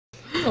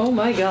Oh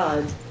my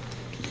god.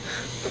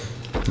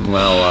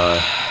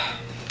 Well,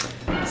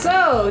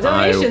 So,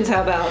 donations,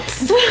 how about?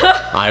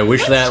 I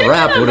wish that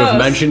rap would have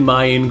mentioned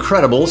my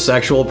incredible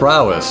sexual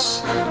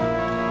prowess.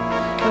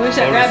 I wish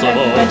that rap had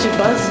mentioned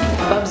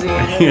Bubsy.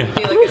 It would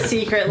be like a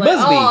secret, like,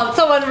 oh,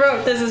 someone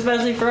wrote this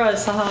especially for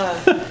us, haha.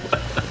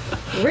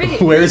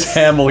 Where's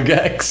Hamel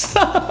Gex?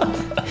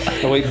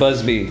 Oh wait,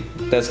 Busby.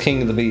 That's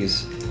King of the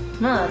Bees.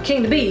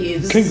 King of the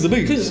Bees. King of the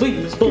Bees. King of the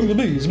Bees. King of the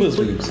Bees.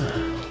 Busby.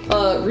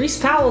 Reese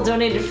Powell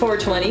donated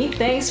 $4.20.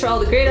 Thanks for all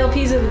the great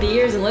LPs over the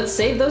years, and let's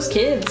save those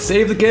kids.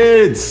 Save the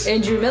kids.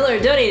 Andrew Miller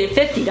donated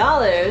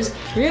 $50.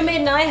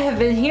 Roommate and I have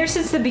been here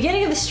since the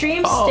beginning of the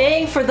stream,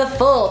 staying for the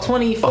full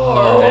 24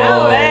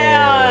 hours.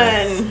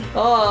 Man!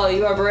 Oh,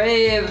 you are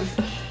brave.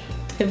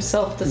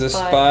 Himself, the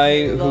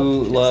spy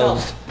who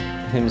loved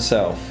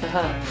himself.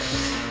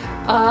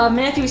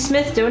 Matthew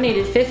Smith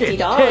donated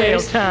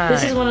 $50.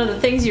 This is one of the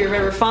things you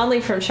remember fondly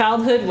from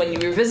childhood when you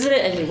revisit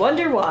it and you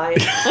wonder why.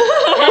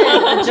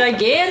 And a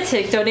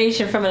gigantic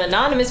donation from an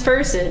anonymous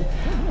person.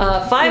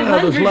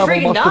 $500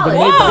 friggin' dollars.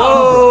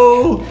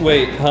 Whoa!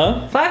 Wait,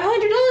 huh?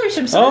 $500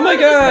 from some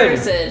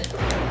person.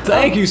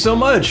 Thank you so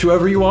much,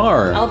 whoever you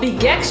are. I'll be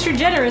Gextra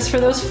generous for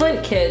those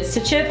Flint kids.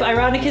 To Chip,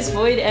 Ironicus,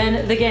 Void,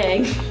 and the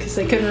gang. Because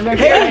I couldn't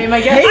remember your name,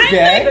 I guess.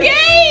 I'm the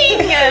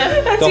gang!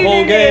 That's the your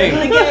whole gang.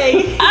 The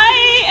gang.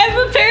 I am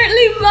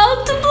apparently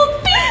multiple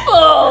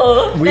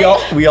people!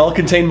 We all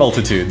contain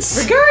multitudes.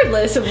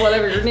 Regardless of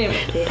whatever your name is.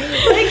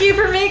 Thank you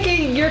for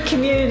making your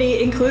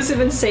community inclusive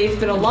and safe.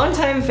 Been a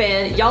longtime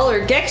fan. Y'all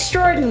are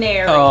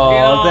Gextraordinary.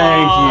 Oh,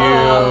 thank you.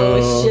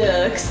 Oh,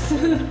 shucks.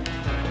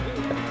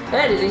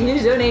 That is a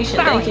huge donation.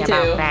 Thank you,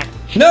 too.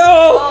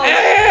 No!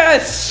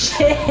 Yes!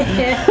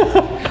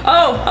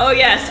 Oh,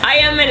 yes. I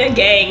am in a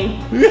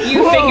gang.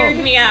 You figured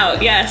me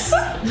out, yes.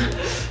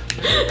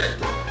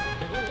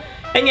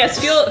 And yes,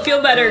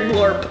 feel better,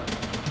 Glorp.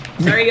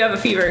 Sorry you have a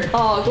fever.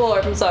 Oh,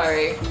 Glorp, I'm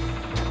sorry.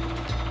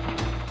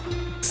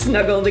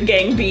 Snuggle the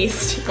gang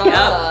beast.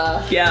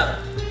 Yep. Yep.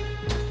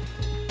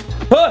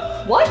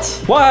 Huh. What?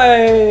 Why?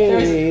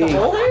 There's the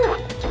hole there?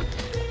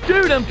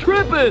 Dude, I'm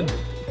tripping!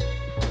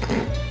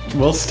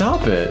 Well,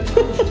 stop it.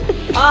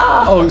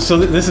 Oh, so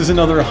this is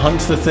another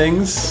Hunt the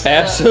Things?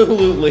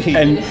 Absolutely.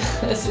 And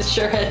this is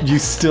sure it. You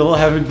still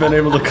haven't been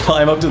able to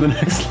climb up to the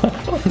next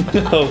level?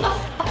 No.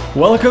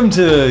 Welcome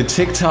to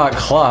TikTok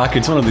Clock.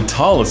 It's one of the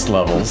tallest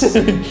levels. I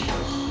think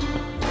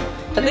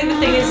the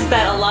thing is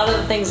that a lot of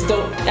the things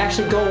don't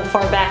actually go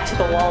far back to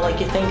the wall like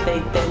you think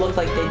they look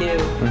like they do.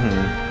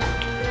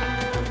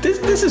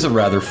 This is a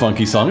rather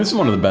funky song. This is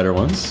one of the better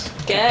ones.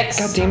 Gex.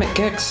 God damn it,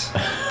 Gex.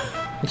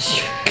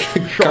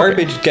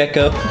 Garbage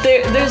gecko.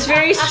 There's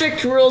very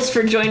strict rules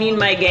for joining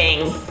my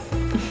gang.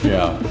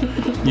 Yeah.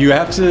 You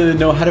have to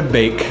know how to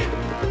bake.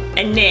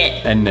 And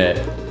knit. And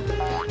knit.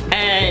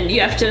 And you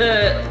have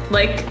to,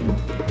 like,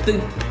 the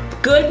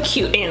good,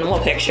 cute animal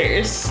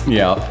pictures.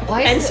 Yeah.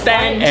 And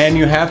spend. And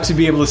you have to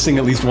be able to sing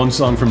at least one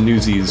song from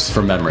Newsies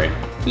from memory.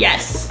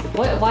 Yes.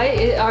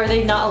 Why are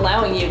they not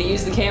allowing you to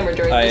use the camera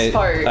during this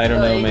part? I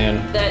don't know,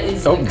 man. That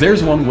is. Oh,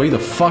 there's one way the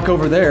fuck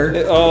over there.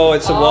 It's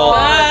a wall.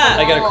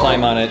 I gotta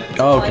climb on it.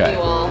 Okay.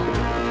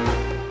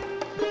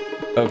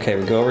 Okay,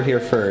 we go over here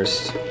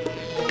first.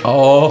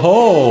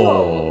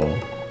 Oh.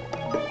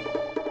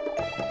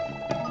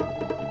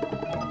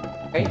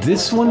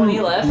 This one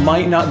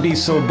might not be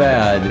so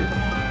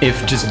bad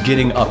if just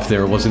getting up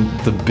there wasn't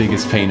the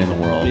biggest pain in the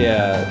world.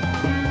 Yeah.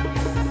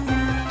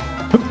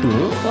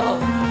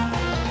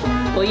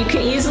 Well, you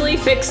can easily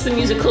fix the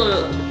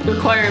musical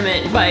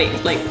requirement by,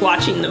 like,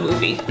 watching the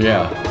movie.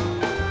 Yeah.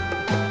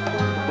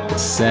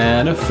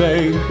 Santa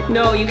Fe.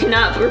 No, you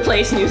cannot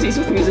replace Newsies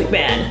with Music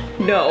Man.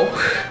 No.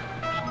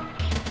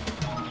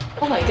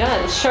 Oh my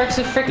god, the sharks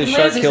with freaking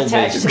shark lasers killed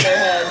attached me. to their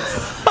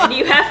heads. And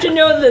you have to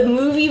know the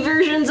movie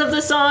versions of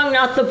the song,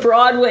 not the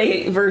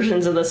Broadway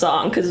versions of the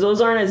song, because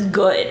those aren't as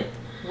good.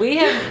 We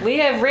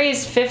have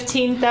raised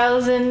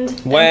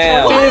 $15,000.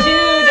 Wow.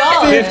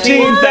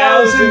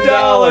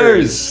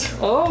 $15,000.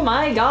 Oh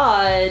my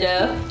god.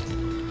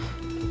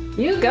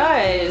 You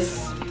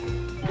guys.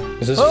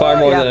 This is far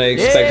more than I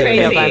expected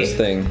Yeah. from this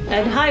thing.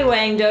 And Hi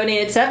Wang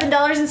donated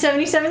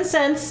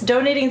 $7.77,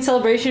 donating in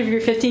celebration of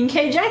your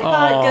 15K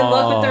jackpot. Aww. Good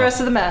luck with the rest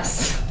of the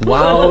mess.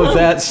 Wow, with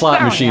that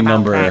slot machine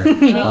number.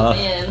 Oh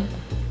man.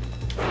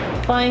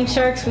 Flying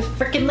sharks with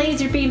frickin'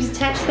 laser beams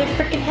attached to their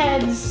frickin'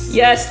 heads.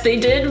 Yes, they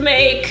did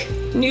make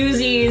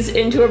Newsies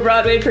into a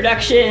Broadway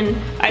production.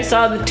 I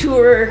saw the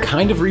tour.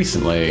 Kind of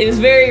recently. It was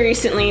very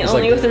recently,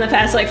 only like- within the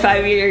past, like,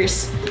 5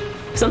 years.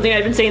 Something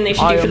I've been saying they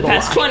should do for the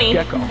past 20.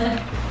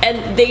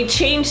 And they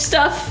changed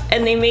stuff,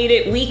 and they made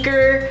it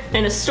weaker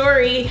and a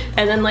story,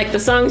 and then, like, the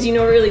songs you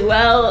know really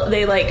well,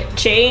 they, like,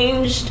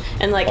 changed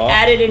and, like,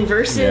 added in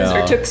verses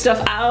or took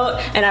stuff out,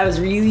 and I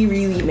was really,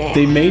 really mad.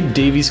 They made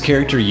Davy's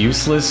character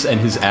useless, and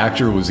his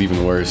actor was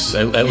even worse.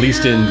 At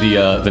least in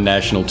the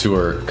national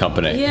tour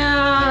company.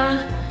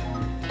 Yeah.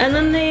 And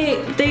then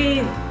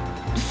they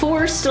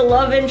forced a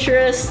love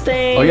interest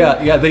thing. Oh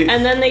yeah, yeah.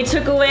 And then they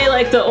took away,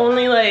 like, the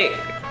only, like,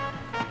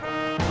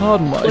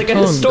 like a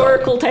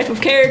historical type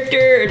of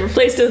character and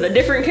replaced it with a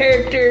different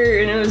character,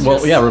 and it was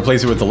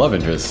replace it with the love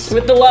interest.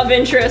 With the love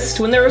interest,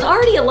 when there was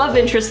already a love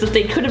interest that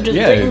they could have just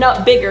written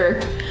up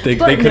bigger. They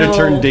could have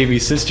turned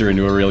Davy's sister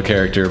into a real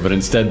character, but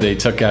instead they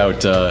took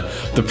out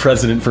the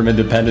president from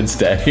Independence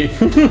Day,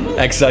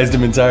 excised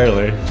him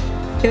entirely.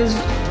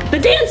 The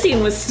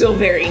dancing was still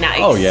very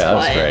nice. Oh yeah, that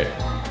was great.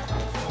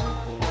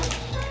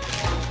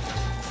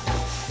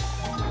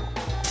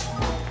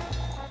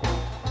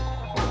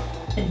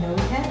 And no,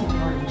 we had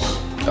lunch.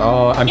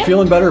 Oh, I'm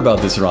feeling better about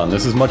this run.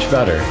 This is much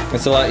better.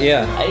 It's a lot,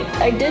 yeah.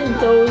 I did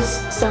those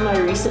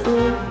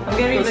semi-recently. I'm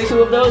getting those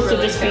 2 of those to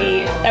just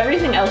be...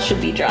 Everything else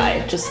should be dry,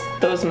 just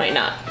those might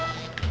not.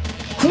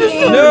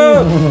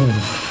 No!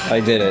 I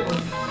did it.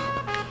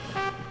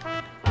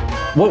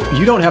 Well,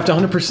 you don't have to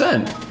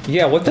 100%.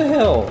 Yeah, what the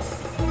hell?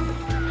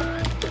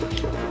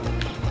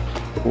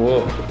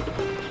 Whoa.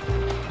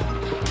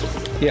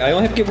 Yeah, I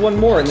only have to give one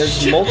more, and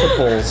there's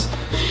multiples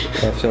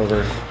left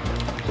over.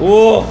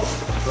 Whoa!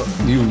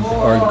 You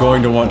are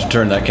going to want to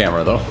turn that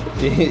camera, though.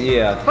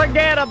 Yeah.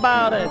 Forget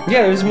about it.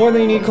 Yeah, there's more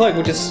than you need to collect,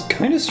 which is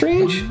kind of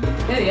strange.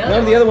 Yeah, None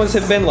of the other ones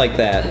have been like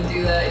that.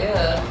 do that,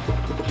 yeah.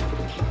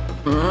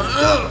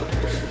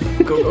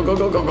 Go.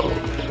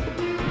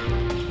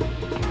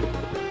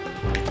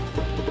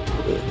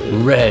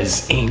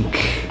 Res Inc.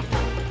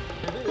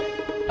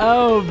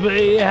 Oh,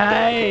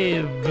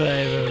 behave,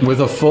 baby.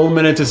 With a full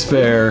minute to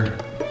spare.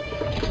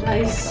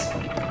 Nice.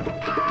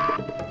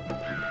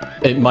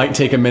 It might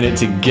take a minute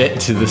to get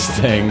to this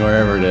thing,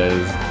 wherever it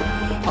is.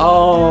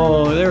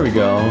 Oh, there we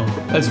go.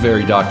 That's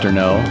very Dr.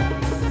 No.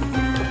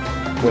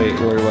 Wait,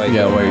 where do I go?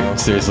 Yeah, wait, now?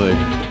 seriously.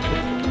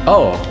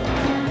 Oh.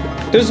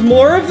 There's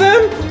more of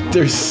them?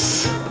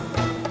 There's...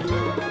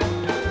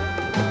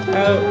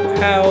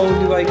 How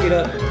do I get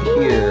up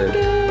here?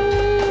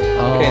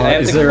 Okay, I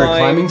have is to there climb. a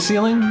climbing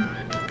ceiling?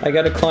 I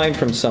gotta climb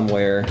from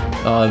somewhere.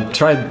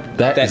 Try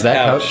that. Is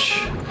that couch?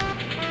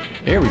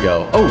 Here we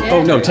go.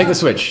 Oh no, take the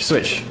switch.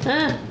 Switch.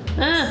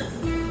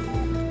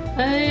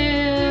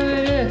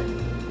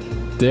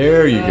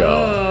 There you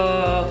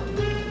go.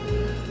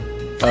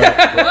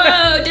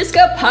 Whoa,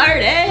 disco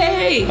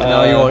party!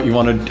 Now you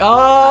want to?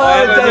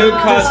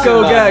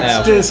 Disco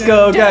Gex.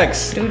 Disco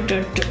Gex.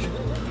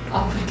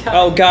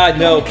 Oh God,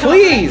 no!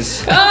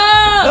 Please!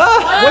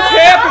 What's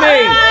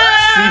happening?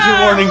 Seizure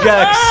warning,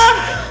 Gex.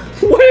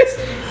 What is?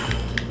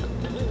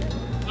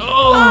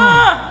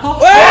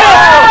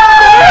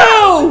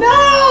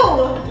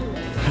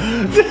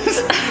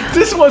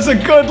 This was a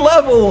good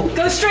level.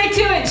 Go straight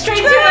to it, straight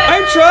to it!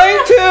 I'm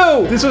trying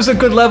to. This was a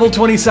good level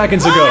 20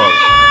 seconds ago.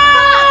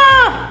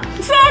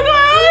 So good!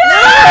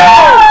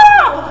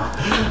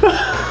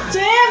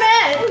 Damn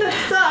it! That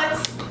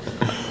sucks.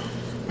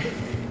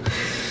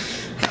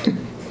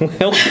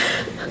 Well,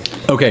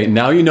 Okay,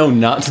 now you know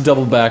not to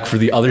double back for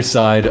the other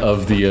side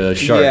of the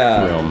shark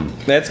room.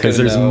 That's good because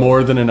there's to know.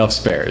 more than enough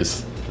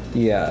spares.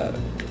 yeah.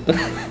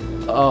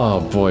 Oh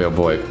boy, oh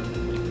boy.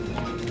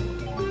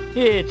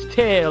 It's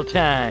tail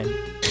time.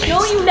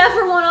 No, you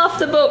never went off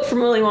the boat from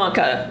Willy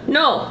Wonka.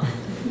 No.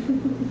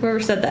 Whoever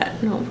said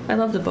that. No, I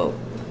love the boat.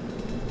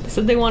 They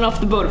said they want off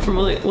the boat from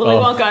Willy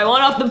Wonka. I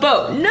want off the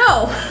boat.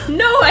 No.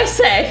 No, I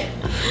say.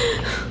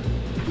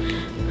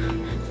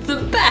 The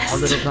best. A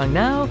little tongue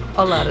now,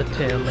 a lot of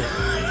tail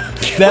left.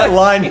 That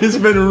line has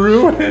been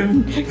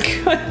ruined.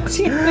 God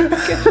damn it.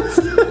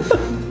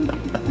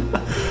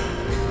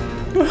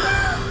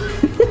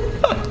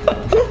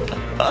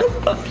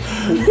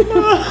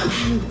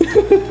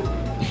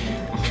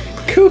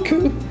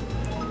 Cuckoo.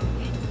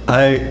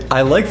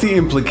 I like the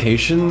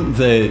implication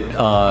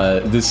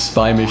that this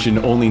spy mission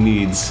only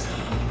needs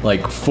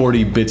like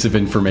 40 bits of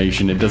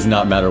information. It does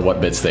not matter what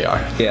bits they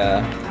are.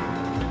 Yeah.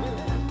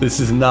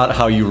 This is not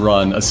how you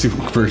run a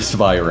super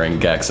spy ring,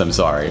 Gex. I'm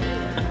sorry.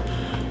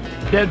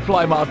 Dead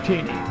fly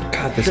martini.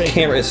 God, this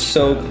camera is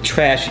so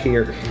trash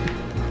here.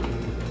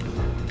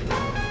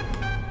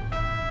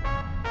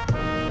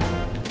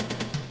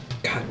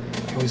 God,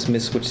 I always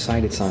miss which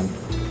side it's on.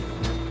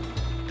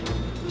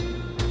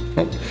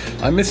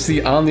 I missed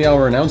the on the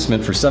hour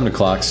announcement for 7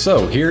 o'clock,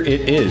 so here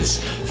it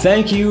is.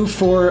 Thank you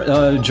for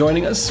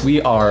joining us.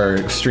 We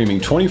are streaming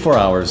 24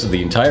 hours of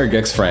the entire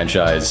Gex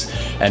franchise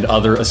and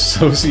other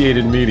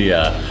associated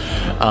media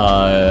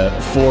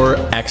for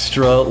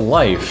Extra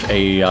Life,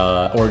 a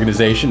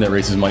organization that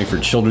raises money for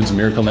Children's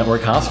Miracle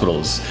Network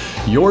hospitals.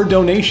 Your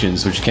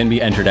donations, which can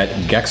be entered at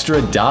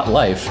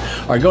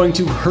gextra.life, are going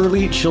to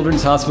Hurley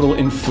Children's Hospital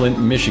in Flint,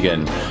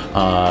 Michigan.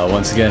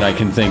 Once again, I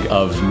can think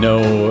of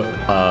no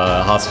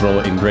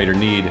hospital in greater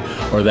need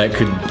or that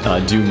could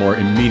do more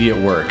immediate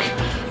work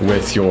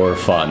with your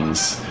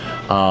funds.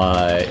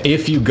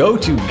 If you go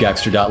to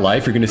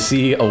Gextra.life, you're going to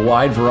see a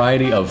wide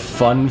variety of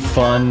fun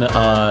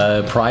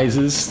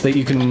prizes that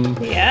you can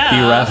be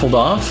raffled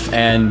off,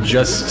 and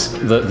just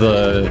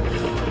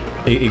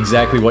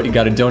exactly what you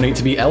got to donate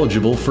to be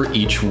eligible for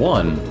each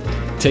one.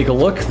 Take a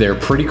look; they're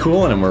pretty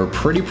cool, and we're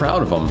pretty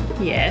proud of them.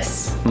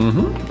 Yes.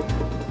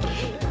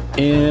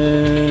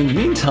 In the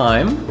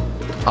meantime,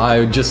 I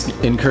would just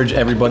encourage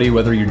everybody,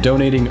 whether you're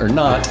donating or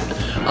not,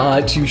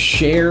 to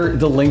share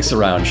the links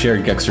around. Share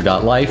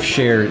Gextra.life,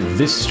 share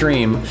this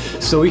stream,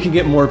 so we can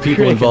get more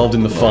people involved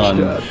in the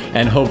fun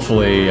and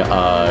hopefully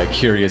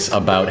curious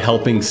about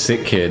helping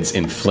sick kids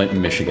in Flint,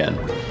 Michigan.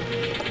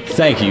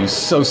 Thank you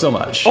so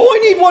much. Oh, I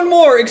need one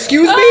more.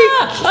 Excuse me?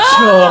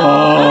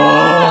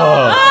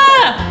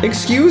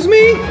 Excuse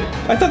me?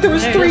 I thought there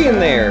was 3 in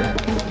there.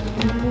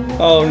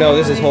 Oh no,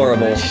 this is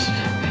horrible.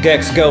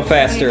 Gex, go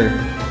faster.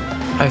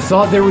 I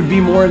thought there would be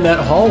more in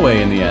that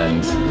hallway in the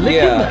end.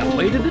 Yeah. That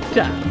way to the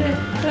top.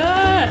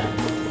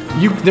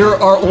 There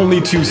are only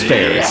 2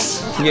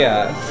 spares.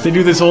 Yeah. They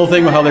do this whole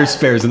thing with how there's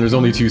spares and there's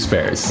only 2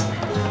 spares.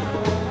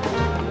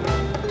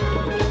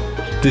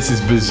 This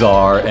is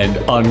bizarre and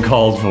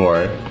uncalled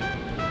for.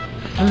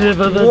 Slip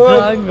of the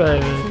tongue,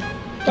 baby.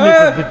 Slip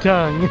of the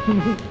tongue.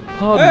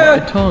 Hold my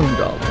tongue,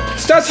 darling.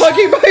 Stop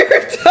tugging by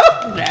your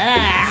tongue!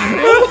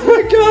 Oh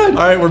my god!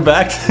 Alright, we're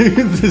back to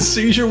the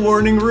seizure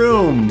warning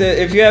room.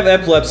 If you have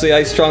epilepsy,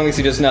 I strongly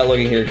suggest not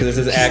looking here, because this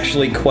is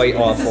actually quite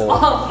awful.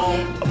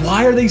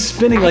 Why are they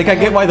spinning? Like, I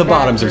get why the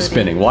bottoms are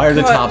spinning. Why are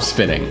the tops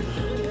spinning?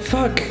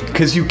 Fuck.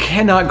 Because you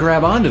cannot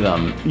grab onto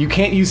them. You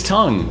can't use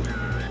tongue.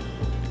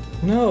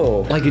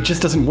 No. Like, it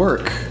just doesn't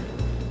work.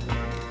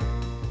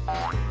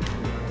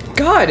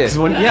 God!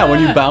 When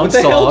you bounce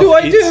what the hell off, do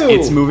I do?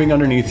 It's moving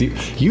underneath you.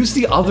 Use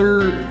the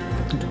other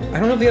I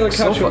don't know if the other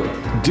couch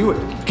sofa. Do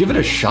it. Give it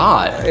a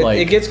shot.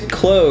 It gets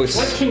close.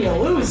 What can you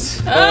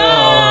lose?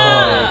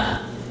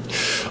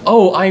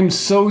 Oh, I'm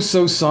so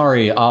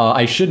sorry.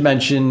 I should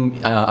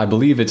mention, I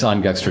believe it's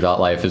on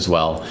Gextra.life as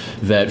well,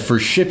 that for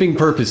shipping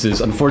purposes,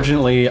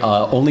 unfortunately,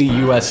 only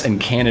US and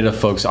Canada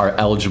folks are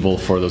eligible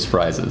for those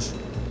prizes.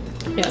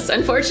 Yes,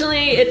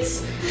 unfortunately,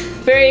 it's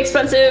very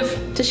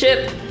expensive to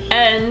ship,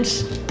 and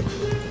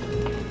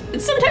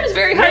it's sometimes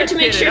very hard to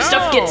make sure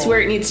stuff gets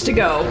where it needs to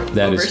go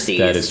overseas.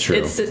 That is true.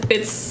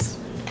 It's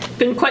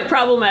been quite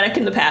problematic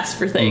in the past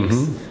for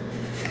things.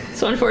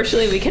 So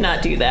unfortunately, we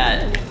cannot do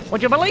that.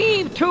 Would you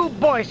believe 2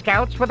 Boy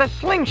Scouts with a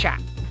slingshot?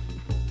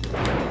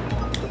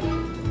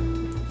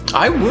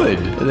 I would.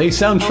 They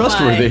sound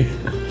trustworthy.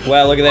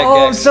 Wow, look at that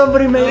Oh, Gex.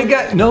 somebody made a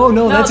Gex. No,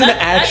 that's an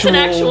actual... That's an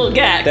actual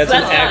Gex. That's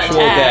an actual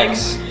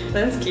Gex.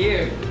 That's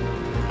cute.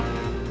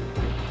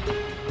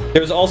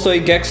 There was also a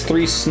Gex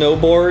 3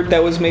 snowboard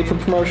that was made for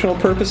promotional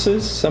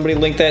purposes. Somebody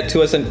linked that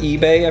to us on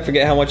eBay. I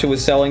forget how much it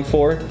was selling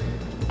for.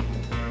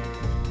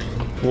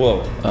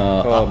 Whoa.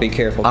 Oh, be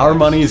careful. Our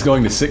money is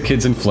going to sick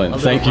kids in Flint.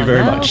 Thank you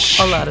very much.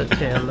 A lot of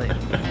tail later.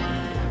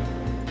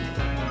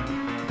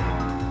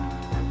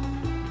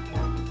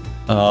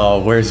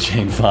 Oh, where's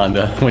Jane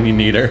Fonda when you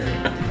need her?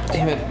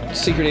 Damn it.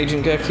 Secret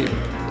Agent Gex.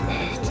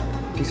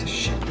 Piece of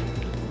shit.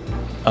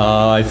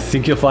 I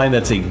think you'll find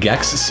that's a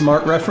Gex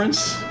Smart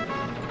reference.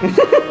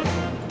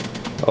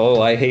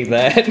 Oh, I hate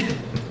that.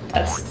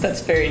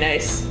 That's very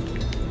nice.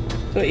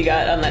 What you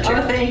got on that chair?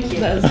 Oh, thank you.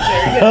 That was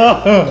very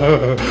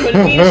good.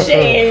 Wouldn't be a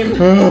shame.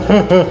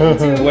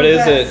 What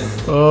is it?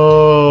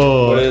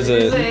 Oh. What is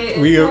it? It's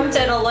We a are- attempt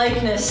at a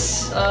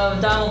likeness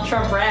of Donald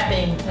Trump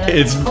rapping.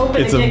 It's- I'm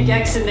hoping it's to a- get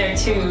Gex in there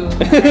too,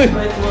 with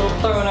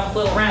throwing up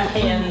little rap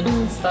hands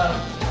and stuff.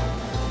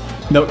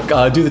 No,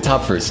 do the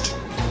top first.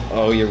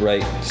 Oh, you're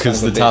right. Because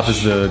Son the of a top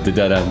bitch. is the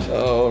dead end.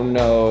 Oh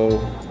no.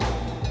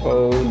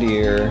 Oh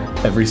dear.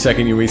 Every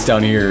second you waste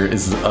down here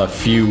is a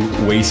few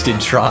wasted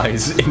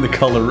tries in the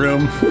color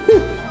room.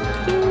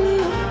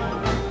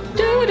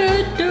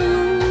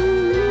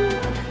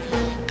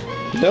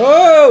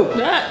 No!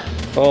 Ah.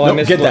 Oh, I No,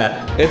 missed get one.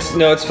 that.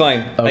 No, it's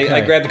fine. Okay.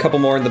 I grabbed a couple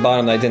more in the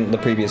bottom that I didn't the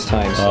previous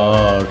time. So.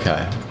 Oh,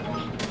 okay.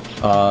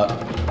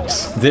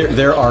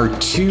 There are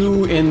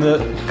 2 in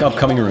the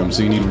upcoming room,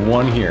 so you need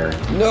 1 here.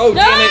 No,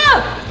 damn it!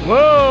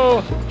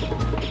 Whoa!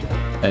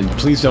 And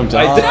please don't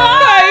die. I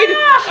died!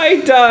 I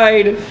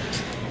died!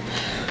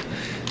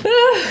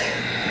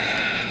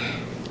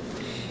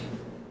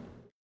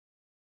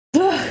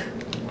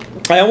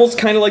 I almost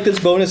kind of like this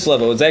bonus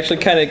level. It's actually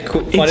kind of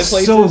fun in It's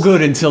places. so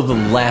good until the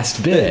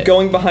last bit.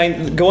 Going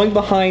behind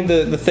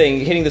the thing,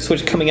 hitting the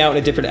switch, coming out in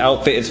a different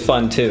outfit is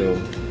fun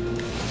too.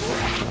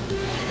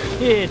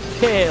 It's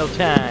tail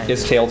time.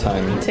 It's tail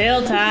time.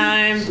 Tail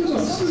time.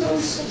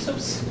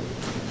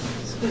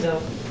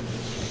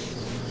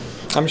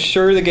 I'm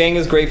sure the gang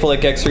is grateful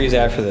that Gextra is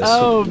after this.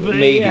 Oh,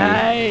 maybe.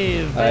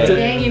 behave.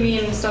 Gang, you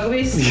mean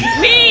Stuggabees?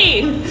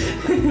 Me!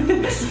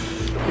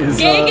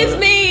 Gang is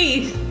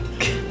me!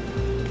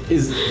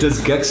 Does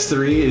Gex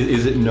 3,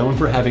 is it known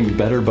for having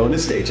better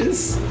bonus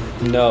stages?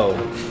 No.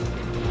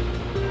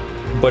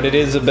 But it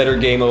is a better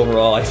game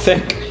overall, I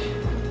think.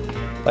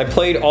 I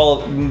played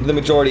the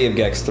majority of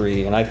Gex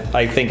 3, and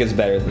I think it's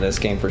better than this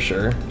game for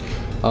sure.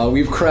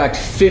 We've cracked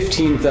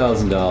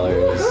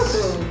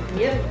 $15,000.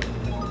 Yep.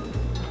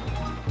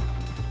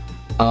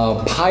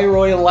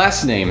 Pyroy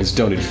last name has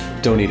donated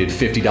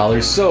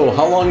 $50. So,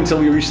 how long until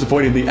we reach the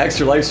point in the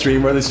extra live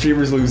stream where the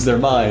streamers lose their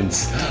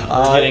minds?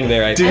 Getting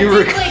there, I do think. you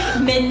I think like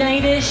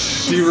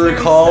midnight-ish. do you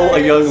recall a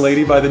young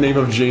lady by the name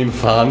of Jane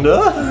Fonda?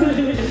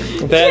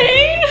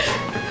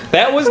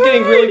 That was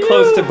getting really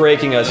close to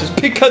breaking us, just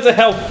because of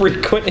how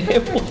frequent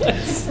it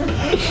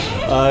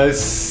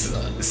was.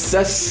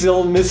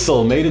 Cecil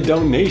Missile made a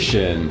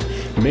donation.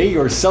 May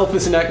your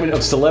selfless enactment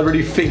of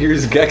celebrity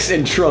figures, Gex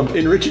and Trump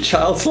enrich a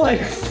child's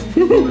life.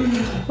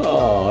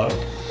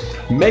 Aww.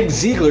 Meg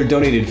Ziegler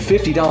donated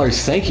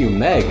 $50. Thank you,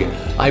 Meg.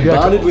 I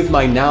bonded with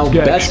my now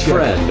best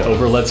friend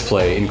over Let's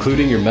Play,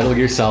 including your Metal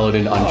Gear Solid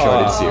and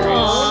Uncharted series.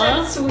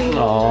 That's sweet.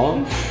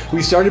 Aww.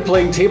 We started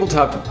playing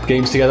tabletop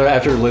games together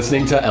after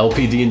listening to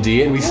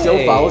LPD&D, and we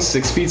still follow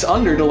 6 Feet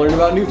Under to learn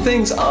about new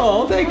things.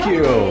 Oh, thank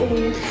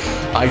you.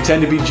 I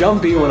tend to be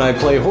jumpy when I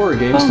play horror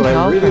games, but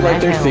I really like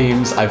their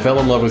themes. I fell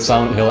in love with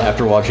Silent Hill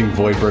after watching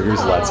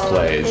Voidburger's Let's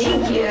Plays.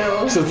 Thank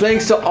you. So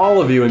thanks to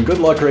all of you, and good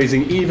luck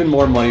raising even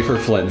more money for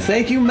Flint.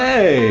 Thank you,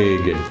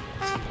 Meg.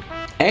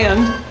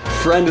 And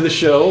friend of the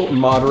show,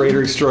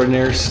 moderator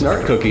extraordinaire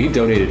Snark Cookie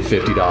donated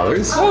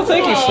 $50. Oh,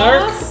 thank you,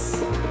 Snark.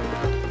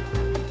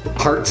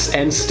 Hearts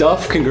and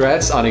stuff,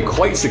 congrats on a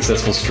quite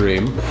successful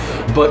stream,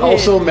 but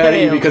also mad at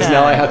you because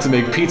now I have to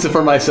make pizza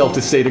for myself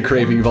to stay to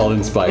Craving Vault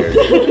inspired.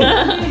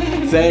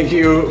 Thank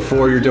you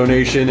for your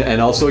donation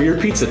and also your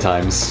pizza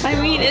times. I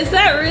mean, is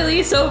that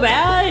really so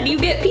bad? You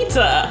get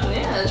pizza.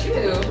 Yeah,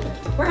 true.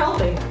 We're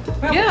helping.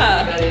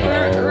 Yeah,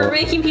 we're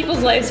making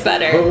people's lives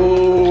better.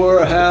 Oh,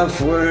 we're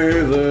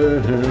halfway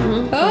there.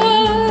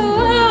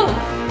 Oh,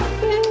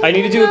 I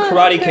need to do a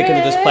karate kick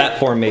into this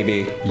platform,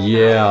 maybe.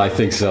 Yeah, I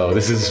think so.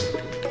 This is...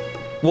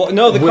 Well,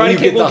 no, the Will you karate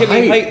kick get won't the give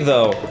me height? height,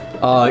 though.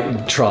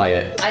 Try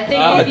it. I think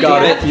You've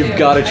got it. You've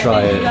got to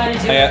try it.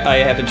 I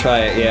have to try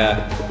it,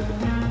 yeah.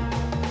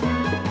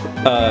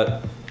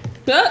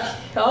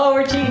 Oh,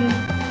 we're cheating.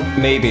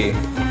 Maybe.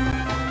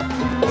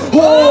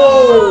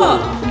 Whoa!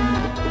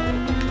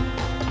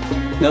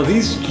 Now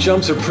these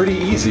jumps are pretty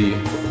easy.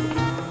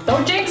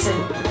 Don't jinx it.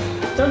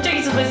 Don't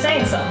jinx it by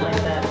saying something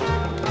like that.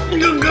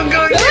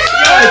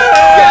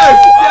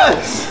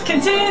 Yes!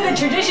 Continue the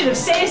tradition of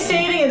save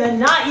stating and then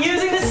not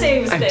using the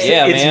save state.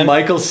 Yeah, It's man.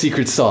 Michael's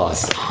secret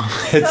sauce.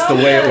 It's So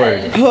the way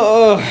it good.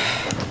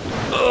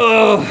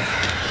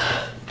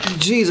 works.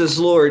 Jesus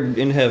Lord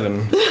in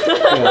heaven.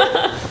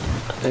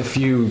 If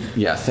you...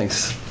 Yeah,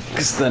 thanks.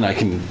 Because then I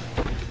can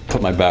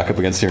put my back up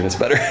against here and it's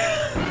better.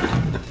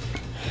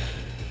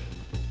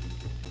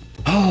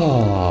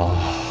 Oh...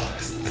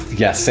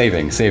 Yeah,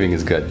 saving. Saving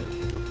is good.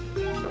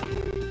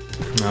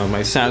 Oh,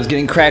 my sound's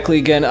getting crackly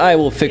again. I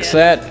will fix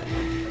that.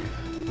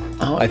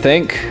 Oh, I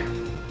think.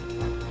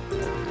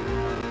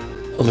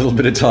 A little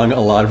bit of tongue, a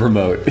lot of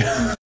remote.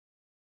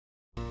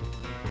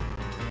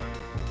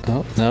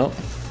 Oh, no.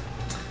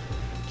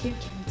 Keep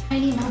getting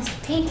tiny amounts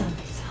of paint on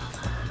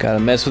myself. Gotta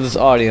mess with this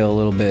audio a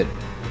little bit.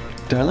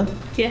 Darling?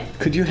 yeah.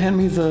 Could you hand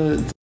me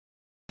the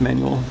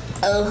manual?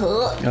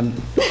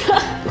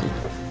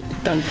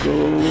 Thank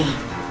you.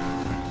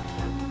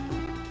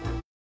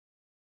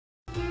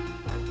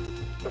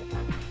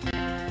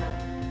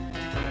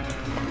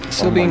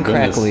 Still Oh my being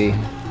goodness. crackly.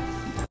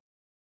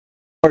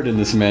 In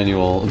this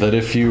manual that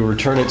if you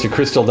return it to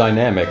Crystal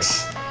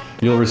Dynamics,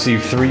 you'll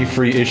receive 3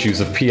 free issues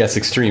of PS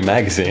Extreme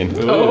magazine.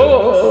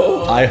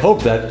 Oh. I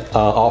hope that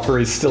offer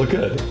is still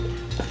good.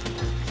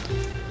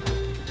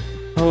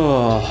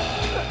 Oh.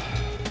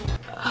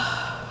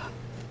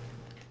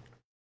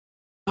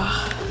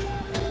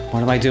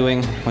 What am I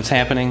doing? What's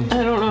happening?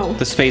 I don't know.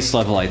 The space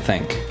level, I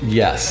think.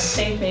 Yes.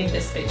 They made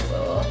this space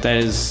level. That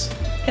is...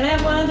 Can I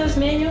have one of those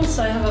manuals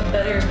so I have a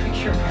better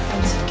picture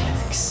reference of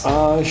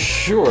Gex?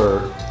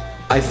 Sure.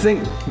 I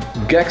think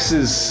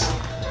Gex's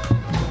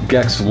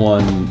Gex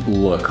 1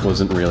 look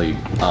wasn't really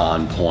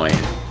on point.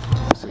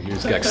 So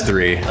here's Gex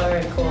 3.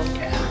 Alright, cool.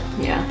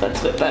 Yeah,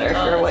 that's a bit better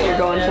Oh, for what you're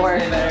going that's for.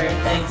 way better.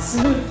 Thanks.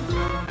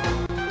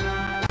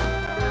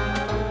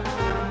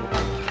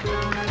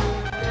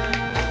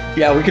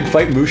 Yeah, we could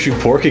fight Mushu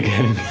Pork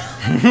again.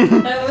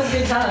 That was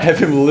good time. Have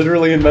him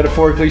literally and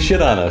metaphorically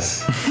shit on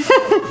us.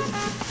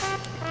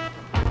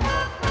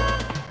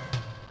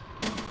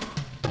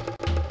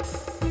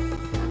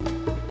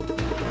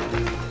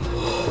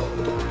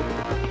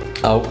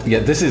 Oh, yeah,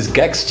 this is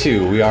Gex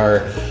 2. We are...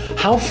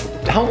 How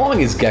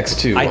long is Gex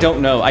 2? I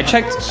don't know. I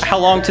checked how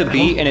long to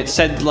beat, and it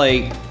said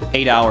like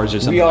 8 hours or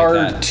something We are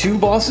like that. 2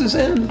 bosses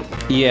in?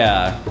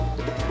 Yeah.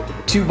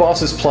 2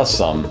 bosses plus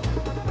some.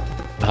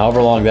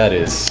 However long that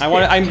is. I'm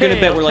gonna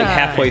bet we're like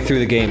halfway through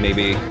the game,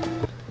 maybe.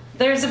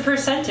 There's a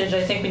percentage,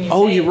 I think, when you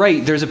Oh, save. you're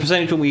right. There's a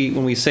percentage when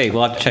we save.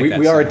 We'll have to check that.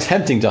 We are soon.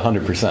 attempting to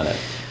 100% it.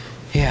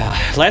 Yeah.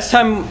 Last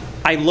time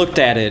I looked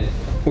at it,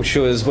 which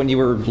was when you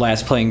were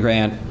last playing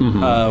Grant,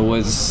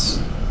 was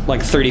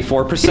like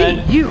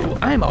 34%. You,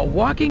 I'm a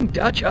walking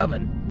Dutch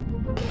oven.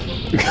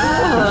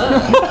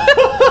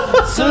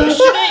 So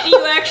shouldn't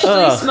you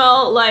actually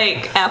smell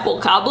like apple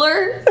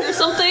cobbler or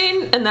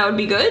something, and that would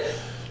be good?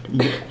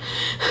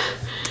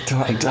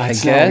 That's not what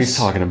he's guess.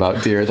 talking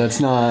about, dear. That's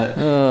not...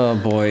 Oh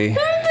boy.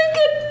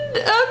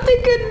 I'm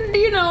thinking,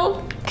 you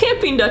know,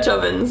 camping Dutch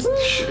ovens.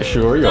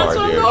 Sure you That's are,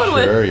 what I'm dear. going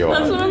with. Sure you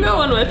That's are. what I'm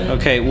going with.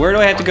 Okay, where do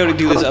I have to go to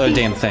do this other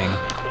damn thing?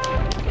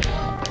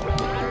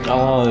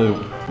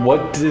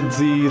 What did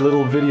the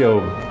little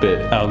video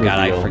bit Oh god,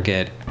 I reveal?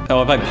 forget.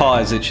 Oh, if I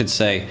pause, it should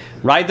say,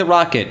 ride the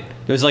rocket.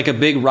 There's like a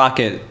big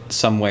rocket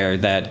somewhere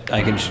that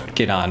I can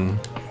get on.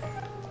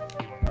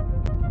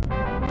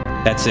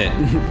 That's it.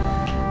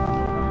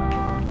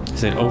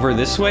 Is it over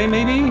this way,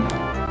 maybe?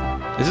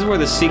 This is where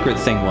the secret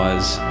thing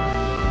was.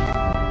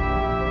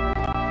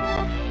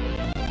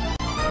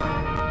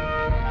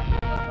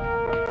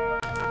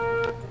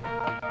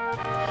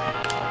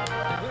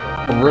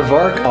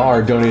 Revark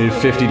R donated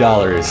 $50.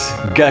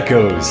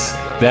 Geckos.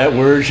 That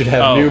word should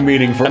have new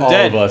meaning for all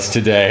of us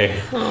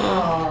today.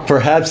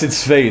 Perhaps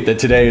it's fate that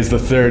today is the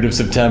 3rd of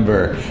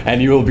September,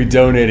 and you will be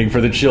donating for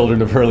the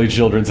children of Hurley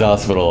Children's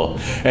Hospital.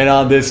 And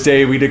on this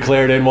day, we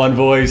declared in one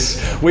voice,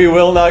 we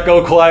will not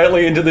go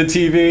quietly into the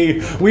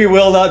TV. We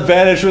will not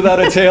vanish without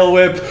a tail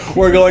whip.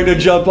 We're going to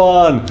jump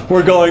on.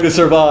 We're going to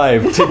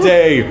survive.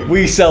 Today,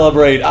 we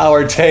celebrate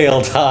our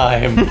tail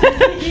time.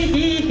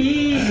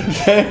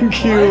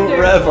 Thank you,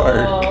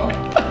 Revark.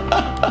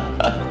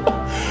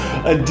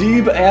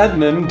 Adib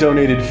Admin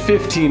donated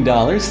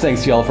 $15.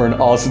 Thanks y'all for an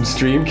awesome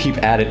stream. Keep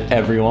at it,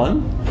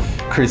 everyone.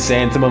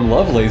 Chrysanthemum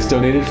Lovelace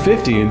donated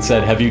 $50 and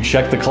said, have you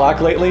checked the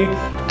clock lately?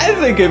 I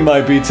think it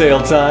might be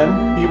tail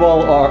time. You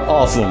all are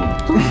awesome.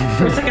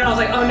 For a second I was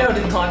like, oh no,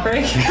 did the clock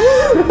break?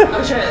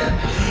 Oh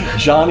shit.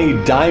 Johnny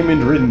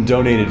Diamond Ridden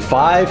donated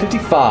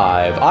 $5.55.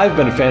 I've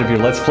been a fan of your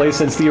Let's Play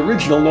since the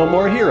original No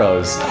More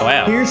Heroes. Oh,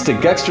 wow. Here's to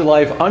Gextra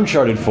Life,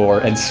 Uncharted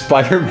 4, and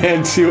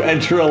Spider-Man 2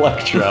 Enter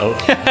Electro.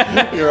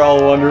 You're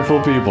all wonderful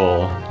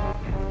people.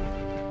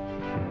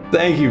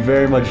 Thank you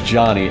very much,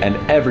 Johnny, and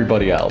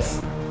everybody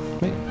else.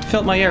 Wait,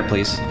 fill up my air,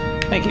 please.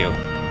 Thank you.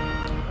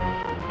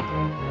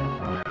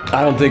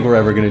 I don't think we're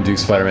ever going to do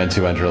Spider-Man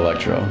 2 Enter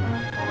Electro.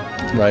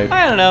 Right?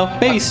 I don't know.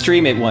 Maybe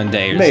stream it one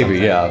day or Maybe,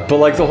 something. yeah. But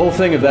like the whole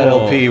thing of that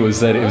LP was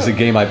that it was a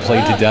game I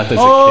played to death as a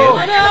kid.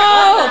 What the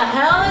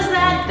hell is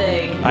that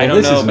thing? I don't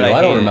this know, is new. but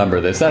I don't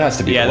remember this. That has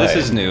to be Yeah, play. this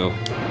is new.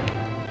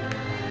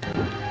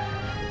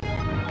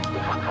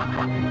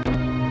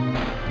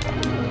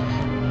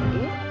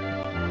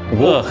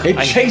 Whoa, Ugh, it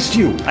chased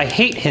you! I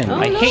hate him.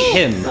 I hate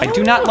him. I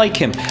do not like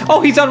him.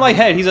 Oh, he's on my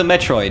head. He's a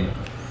Metroid.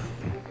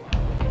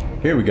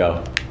 Here we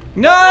go.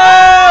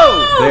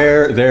 No!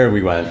 There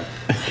we went.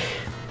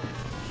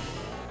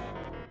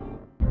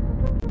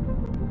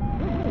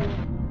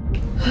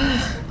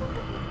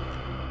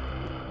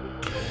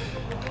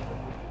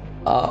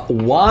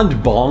 Wand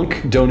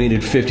Bonk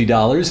donated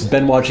 $50.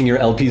 Been watching your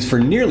LPs for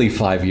nearly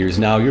 5 years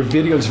now. Your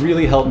videos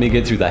really helped me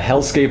get through the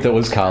hellscape that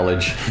was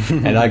college,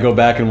 and I go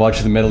back and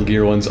watch the Metal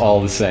Gear ones all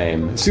the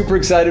same. Super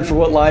excited for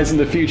what lies in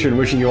the future and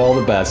wishing you all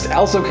the best.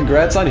 Also,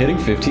 congrats on hitting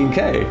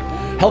 15K.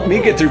 Helped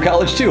me get through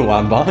college too,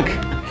 Wand Bonk.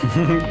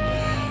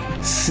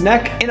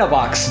 Snack in a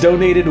Box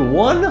donated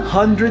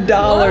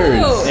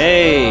 $100. Whoa.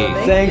 Hey.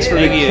 Thanks for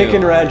the Thank you.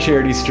 Kickin' Rad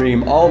charity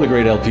stream, all the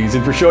great LPs,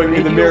 and for showing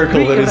me the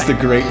miracle that is the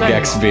great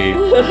Gexby.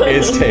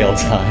 It's tail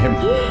time.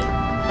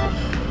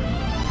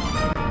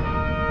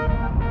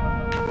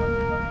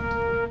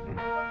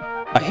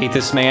 I hate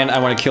this man. I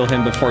want to kill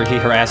him before he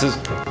harasses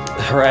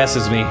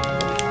me.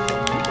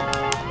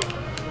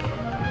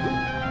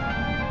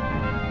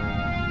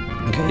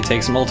 Okay, he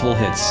takes multiple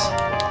hits.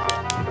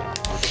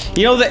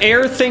 You know, the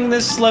air thing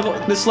this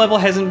level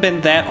hasn't been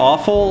that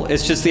awful.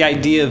 It's just the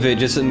idea of it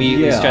just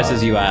immediately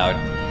stresses you out.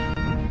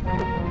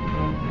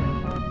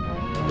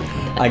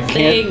 I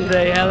can't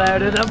The hell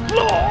out of the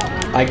floor!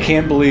 I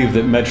can't believe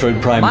that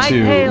Metroid Prime My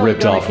 2 tail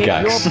ripped gonna off kick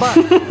Gex. your butt.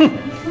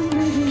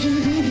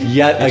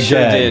 Yet It sure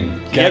again,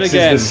 did. Gex Yet is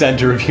again. the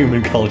center of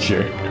human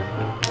culture.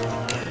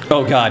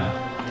 Oh god.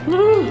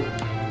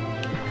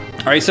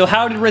 Alright, so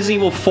how did Resident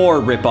Evil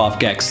 4 rip off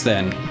Gex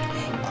then?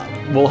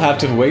 We'll have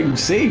to wait and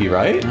see,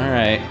 right?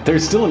 Alright.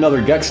 There's still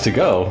another Gex to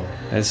go.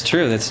 That's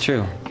true, that's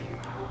true.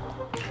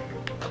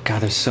 God,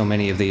 there's so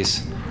many of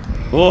these.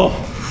 Whoa!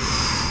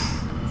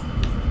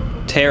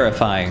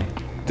 Terrifying.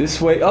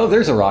 This way. Oh,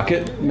 there's a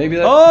rocket. Maybe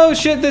that. Oh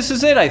shit, this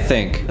is it, I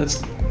think.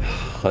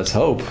 Let's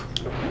hope.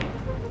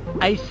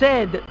 I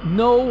said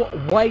no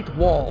white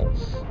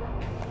walls.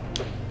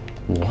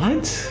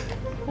 What?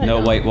 No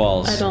white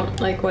walls. I don't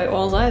like white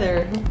walls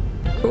either.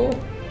 Cool.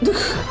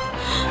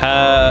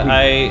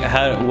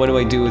 What do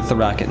I do with the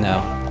rocket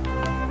now?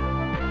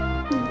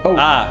 Oh.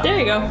 Ah, There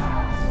you go.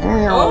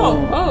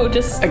 Oh,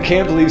 just. I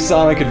can't believe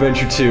Sonic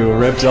Adventure 2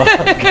 ripped off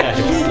Gex.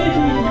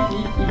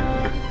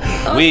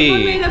 Oh,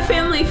 someone made a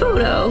family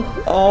photo.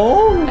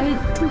 Oh.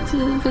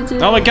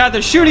 oh my god,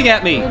 they're shooting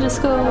at me!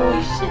 Just go.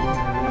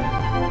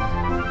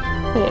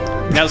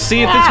 Now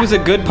see if this was a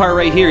good part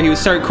right here, he would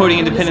start quoting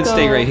Independence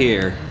Day right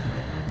here.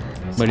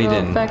 But he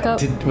didn't. Back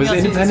up. Was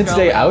Independence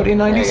Day out in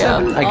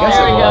 '97? I guess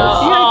There it we was.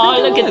 go.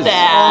 Oh, look at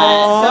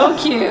that.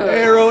 So cute.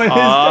 Arrow and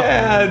his Aw.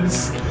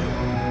 dad's.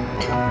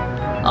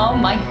 Oh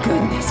my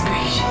goodness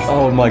gracious.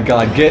 Oh my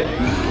god, get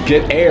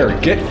air.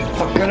 Get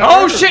fucking air.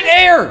 Oh shit,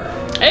 air!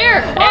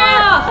 Air!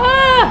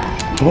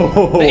 Ah!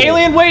 Oh, The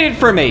alien waited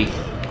for me!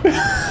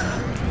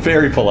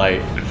 very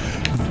polite.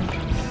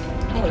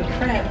 Holy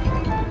crap.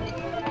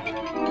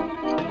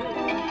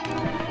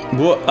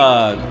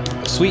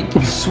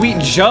 Sweet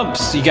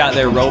jumps you got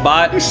there,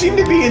 robot. You seem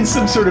to be in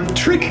some sort of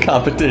trick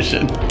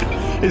competition.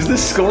 Is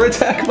this score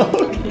attack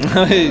mode?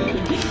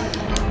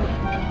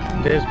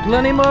 There's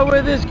plenty more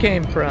where this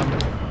came from.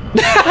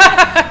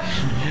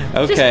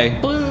 Okay.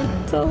 Blue.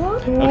 so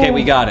long. Okay,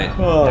 we got it.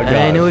 Oh, God.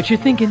 I know what you're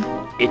thinking.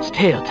 It's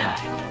tail time.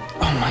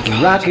 Oh my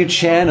god. Rocket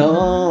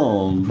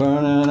Channel. We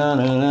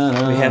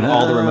have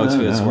all the remotes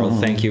for this world.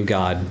 Thank you,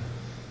 God.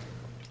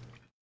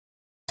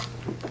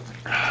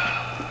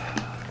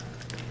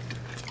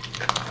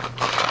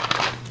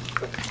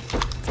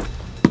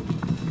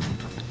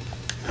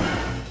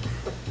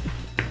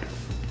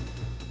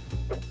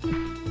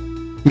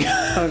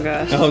 Oh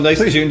gosh. Oh, nice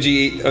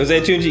Junji. Oh, is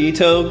that Junji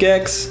Ito,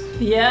 Gex?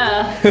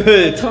 Yeah,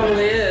 it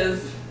totally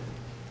is.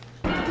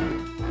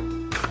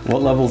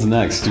 What level's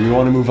next? Do we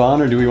want to move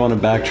on, or do we want to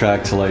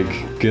backtrack to,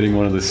 like, getting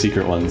one of the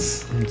secret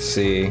ones? Let's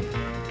see.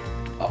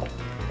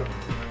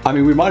 I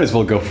mean, we might as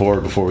well go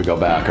forward before we go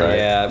back, right?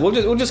 Yeah,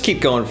 we'll just keep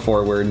going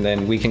forward, and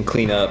then we can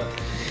clean up.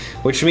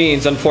 Which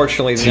means,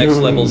 unfortunately, the next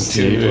level's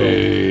Toon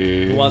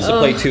World. Who wants to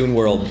play Toon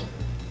World?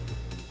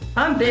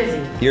 I'm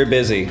busy. You're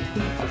busy.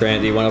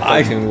 Grant, do you want to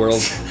play Toon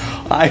World?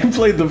 I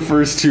played the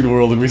first Toon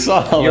World and we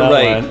saw how You're that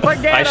right.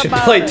 went. I should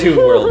play Toon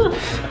World.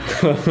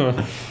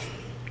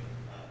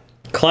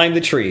 Climb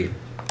the tree.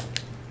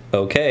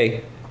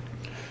 Okay.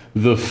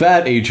 The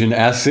fat agent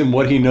asks him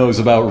what he knows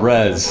about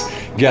Rez.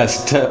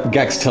 Gex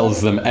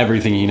tells them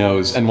everything he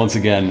knows, and once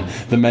again,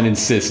 the men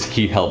insist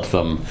he help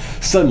them.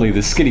 Suddenly,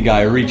 the skinny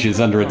guy reaches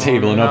under a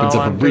table and opens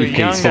up a I'm too young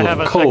briefcase to full have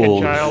of a second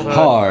cold, childhood.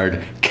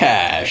 hard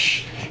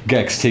cash.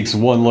 Gex takes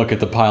one look at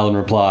the pile and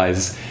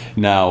replies,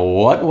 "Now,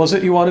 what was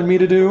it you wanted me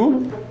to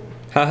do?"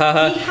 Ha ha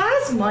ha. He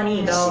has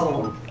money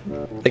though.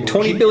 Like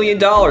 $20 billion,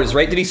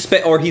 right? Did he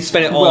spend, or he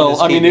spent it all on his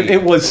Well, I mean, TV?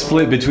 it was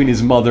split between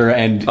his mother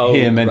and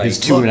him and his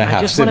right. 2.5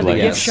 I just wanted the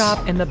siblings. gift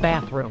shop and the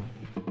bathroom.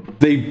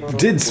 They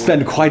did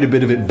spend quite a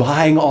bit of it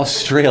buying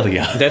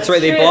Australia. That's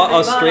right, they Shit, bought they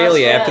bought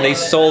Australia after they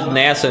Australia. sold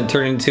NASA and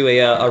turned it into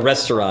a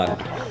restaurant.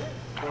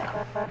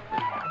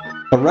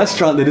 A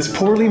restaurant that is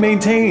poorly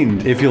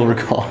maintained, if you'll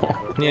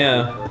recall.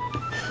 Yeah.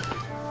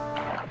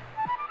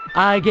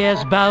 I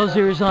guess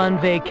Bowser's on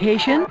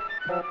vacation?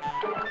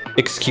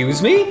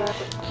 Excuse me?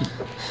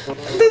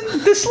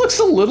 This looks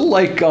a little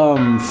like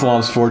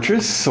Flom's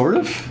Fortress, sort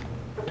of.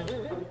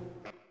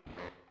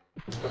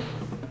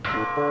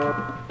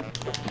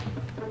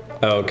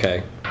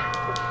 Okay.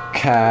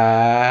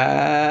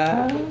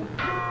 Cat.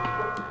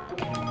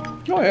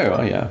 Oh yeah,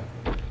 oh yeah.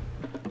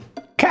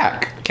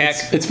 Cack. Cack.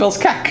 It spells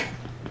cack.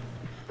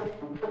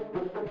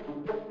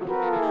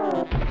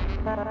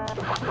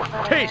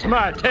 Taste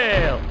my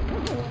tail.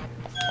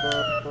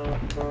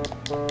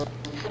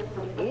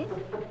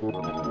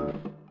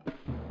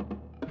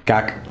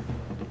 Cack.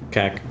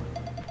 Cack.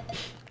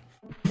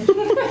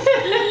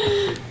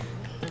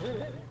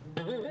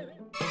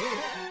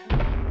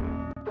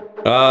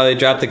 Oh, they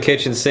dropped the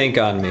kitchen sink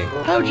on me.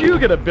 How'd you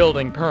get a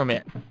building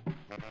permit?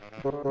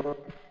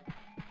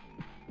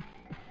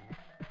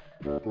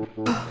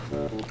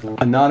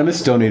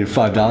 Anonymous donated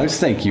 $5.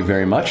 Thank you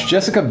very much.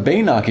 Jessica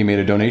Baynaki made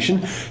a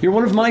donation. You're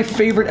one of my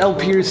favorite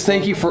LPers.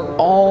 Thank you for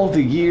all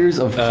the years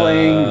of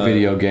playing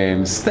video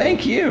games.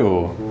 Thank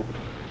you.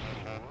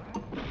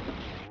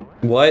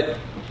 What?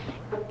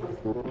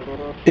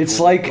 It's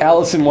like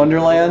Alice in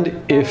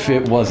Wonderland if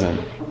it wasn't.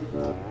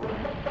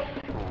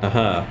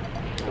 Uh-huh.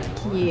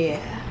 Yeah.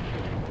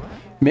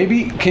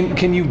 Maybe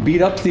can you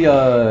beat up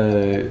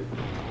the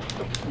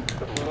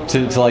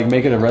to like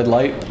make it a red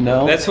light?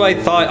 No. That's what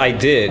I thought I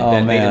did. Oh,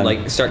 that made it man.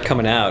 like start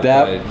coming out.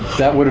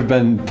 that would have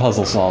been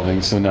puzzle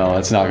solving. So no,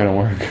 it's not gonna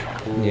work.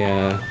 But,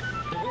 yeah.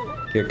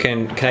 Here,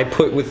 can I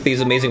put with these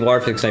amazing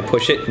water physics? Can I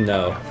push it?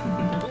 No,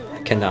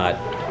 I cannot.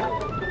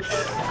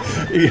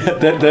 Yeah,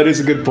 that is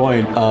a good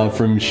point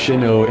from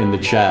Shino in the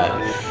chat.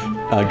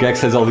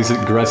 Gex has all these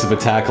aggressive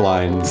attack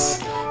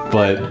lines,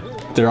 but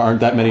there aren't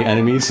that many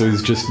enemies, so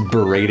he's just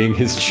berating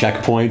his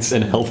checkpoints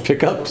and health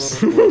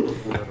pickups.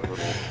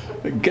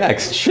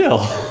 Gex, chill.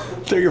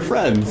 They're your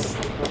friends.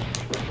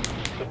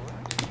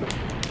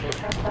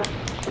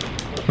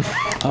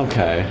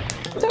 Okay.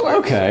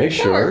 Okay,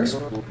 sure.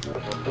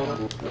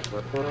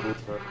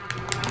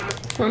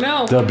 Oh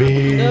no. The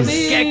bees.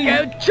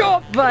 Gecko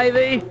chop,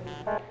 baby!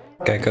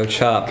 Gecko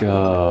chop.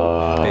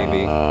 Baby.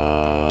 Baby.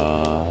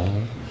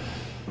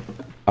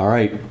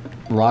 Alright.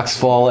 Rocks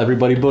fall,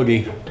 everybody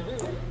boogie.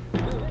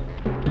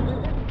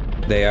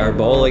 They are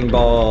bowling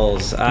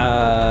balls.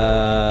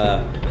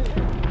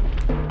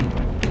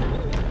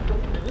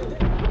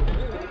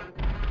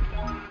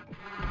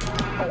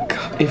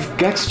 If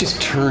Gex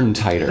just turned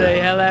tighter. The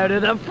hell out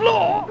of the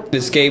floor!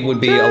 This game would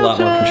be a lot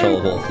more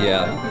controllable.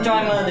 Yeah. I'm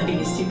drawing one of the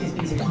bees too, because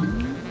bees are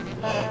fun.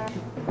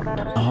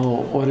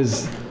 Oh, what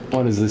is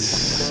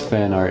this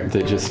fan art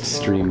that just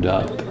streamed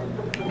up?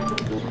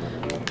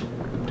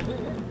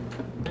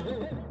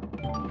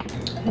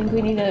 I think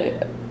we need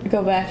to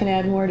go back and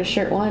add more to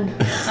shirt 1.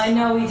 I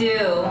know we do.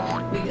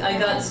 I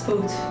got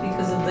spooked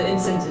because of the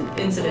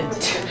incident.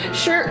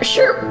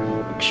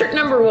 Shirt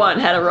number 1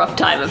 had a rough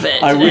time of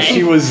it I today. wish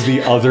he was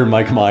the other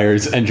Mike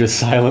Myers and just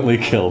silently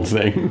killed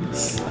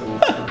things.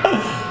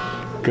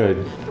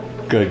 Good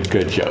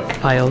joke.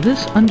 File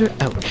this under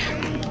ouch.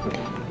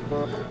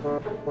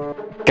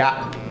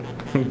 Got.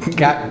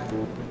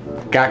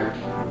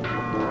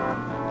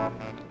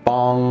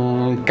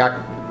 Bong.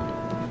 Got.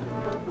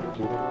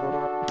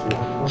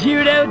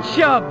 Judo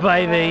chop,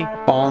 baby.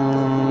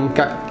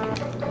 Bonka.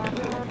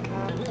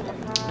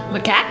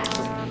 Macaque?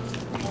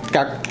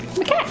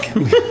 Macaque.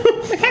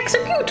 Macaques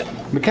are cute.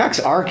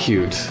 Macaques are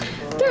cute.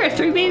 There are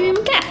 3 baby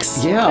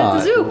macaques Yeah. at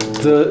the zoo.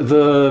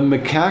 The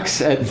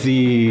macaques at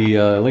the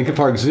Lincoln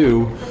Park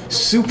Zoo,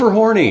 super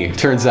horny,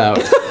 turns out.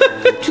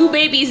 2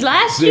 babies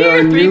last There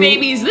year, are 3 new-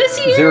 babies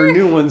this year. There are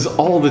new ones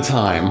all the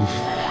time.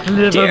 Slip of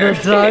the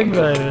tongue, Terrific.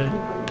 baby.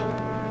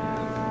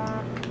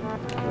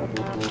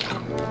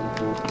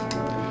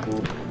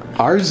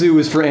 Our zoo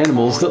is for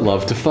animals that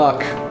love to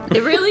fuck.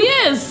 It really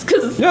is,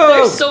 because No.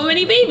 there's so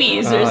many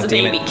babies. There's a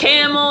damn baby it.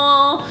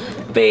 camel,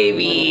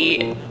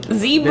 baby There's plenty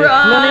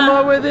zebra,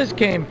 more where this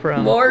came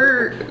from.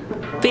 more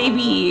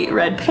baby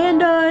red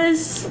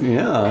pandas,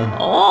 Yeah.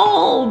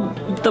 all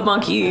the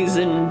monkeys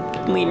and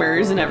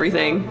lemurs and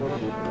everything.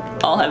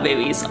 All have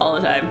babies all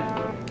the time.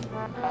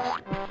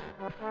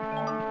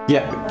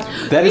 Yeah.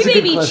 That is a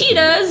good Baby question.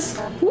 cheetahs?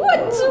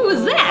 What zoo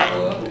is that?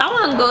 I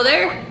want to go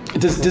there.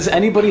 Does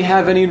anybody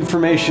have any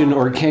information,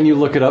 or can you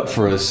look it up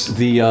for us?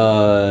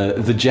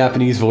 The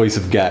Japanese voice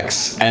of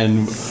Gex,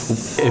 and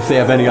if they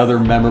have any other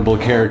memorable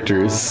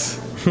characters.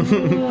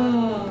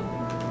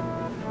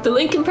 The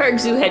Lincoln Park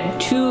Zoo had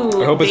 2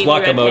 I hope it's baby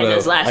red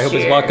pandas Wakamoto. last I hope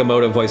it's year.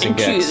 Wakamoto voicing And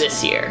 2 Gex.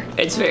 this year.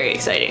 It's very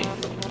exciting.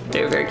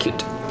 They're very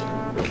cute.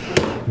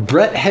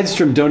 Brett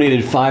Hedstrom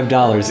donated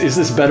 $5. Is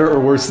this better or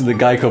worse than the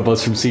Geico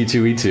bus from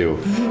C2E2?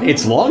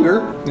 It's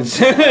longer.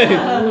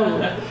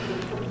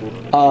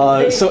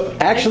 So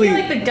actually, I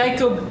feel like the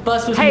Geico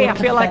bus was Hey, more I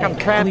feel like I'm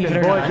pathetic, trapped believe in it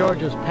or Boy not.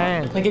 George's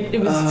pants. Like it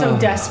was so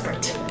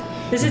desperate.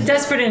 Is it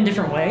desperate in a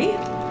different way?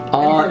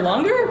 And for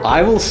longer?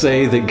 I will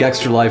say that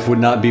Gextra Life would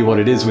not be what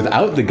it is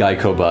without the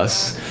Geico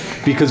bus.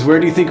 Because where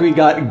do you think we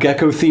got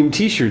gecko-themed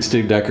T-shirts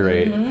to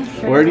decorate?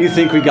 Where do you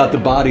think we got the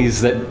bodies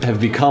that have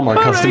become our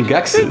custom Alright,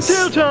 it's Gexes?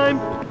 tail time.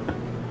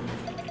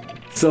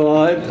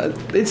 So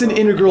it's an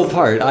integral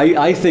part.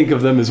 I think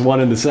of them as one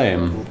and the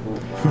same.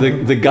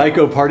 The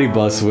Geico party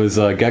bus was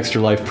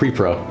Gextra Life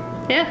Pre-Pro.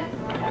 Yeah.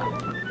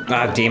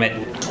 Ah, damn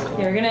it.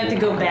 Yeah, we're gonna have to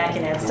go back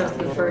and add stuff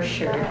to the first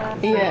shirt.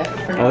 Yeah.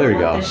 For Oh, there you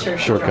now, go. this shirt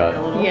should Shortcut.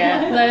 dry a little.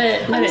 Yeah. Let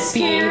it I'm be.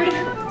 scared.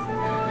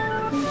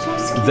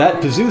 That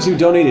Pazuzu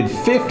donated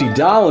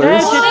 $50.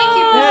 That's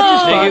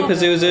just Thank you, fun.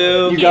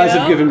 Pazuzu. You guys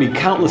have given me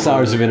countless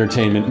hours of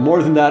entertainment.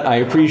 More than that, I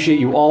appreciate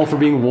you all for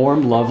being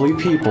warm, lovely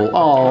people.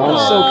 Oh,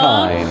 so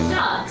kind.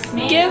 Shucks,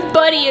 man. Give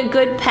Buddy a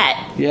good pet.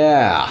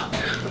 Yeah.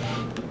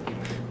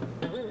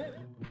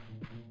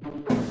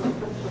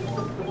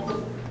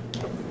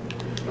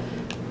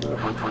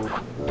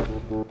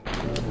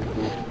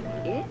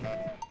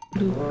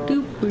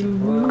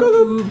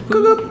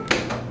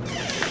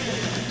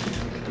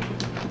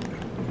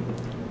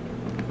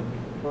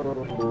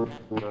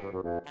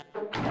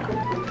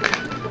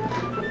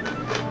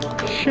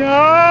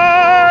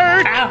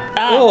 Shark!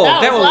 Oh,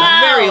 that was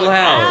very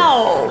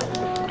loud.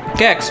 Ow!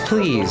 Gex,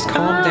 please,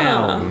 calm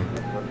down.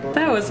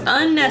 That was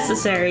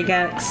unnecessary,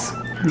 Gex.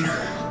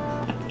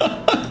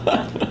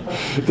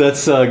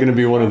 That's gonna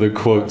be one of the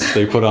quotes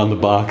they put on the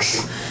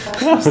box.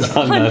 That was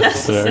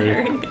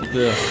unnecessary.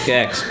 Ugh,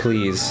 Gex,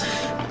 please.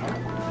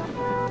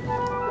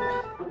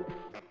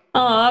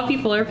 Aw,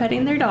 people are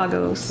petting their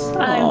doggos.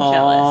 I'm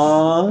jealous.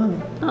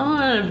 Aww. I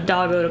want a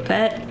doggo to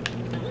pet.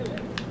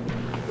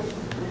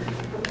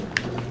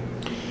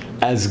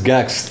 As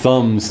Gex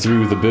thumbs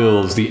through the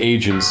bills, the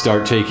agents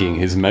start taking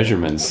his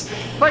measurements. The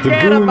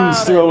Forget about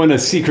goons it. throw in a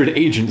secret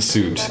agent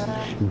suit.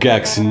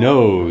 Gex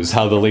knows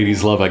how the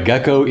ladies love a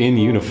gecko in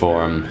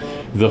uniform.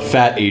 The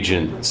fat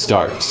agent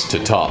starts to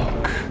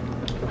talk.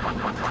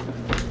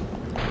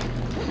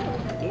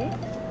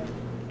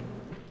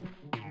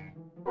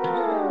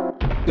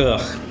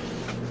 Ugh.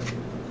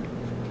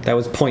 That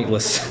was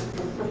pointless.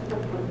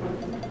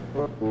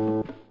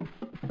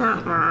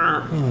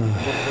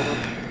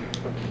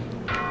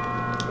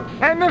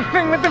 And the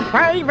thing with the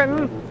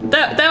raven.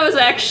 That was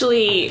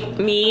actually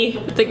me,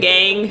 the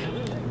gang,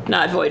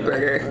 not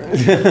Voidburger.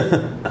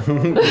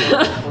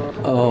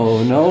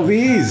 Oh, no,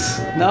 these.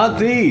 Not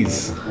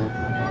these.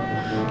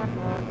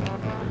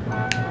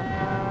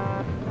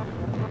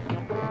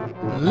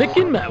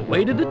 Licking my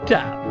way to the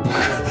top.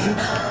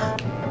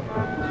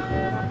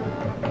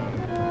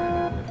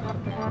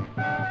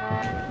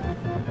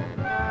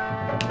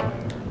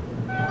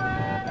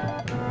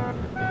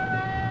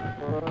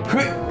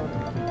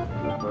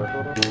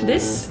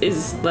 This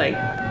is like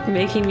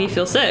making me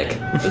feel sick.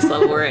 This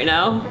level right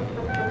now.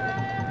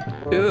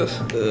 Ugh.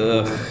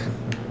 Ugh.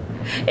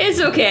 It's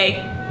okay.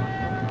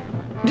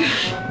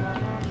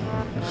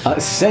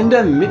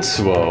 Senda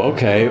Mitsuo.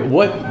 Okay,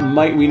 what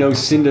might we know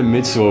Senda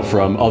Mitsuo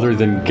from other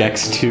than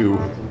Gex 2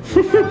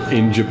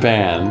 in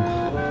Japan?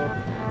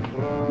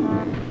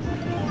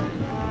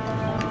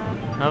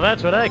 Now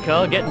that's what I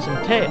call getting some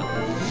tail.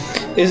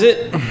 Is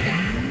it?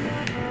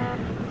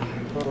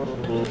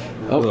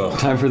 Oh, Ugh.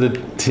 time for the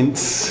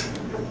tints.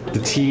 The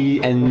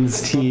T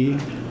ends T.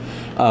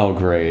 Oh,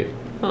 great.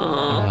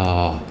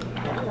 Oh.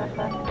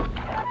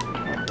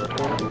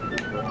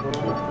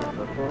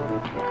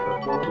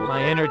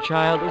 My inner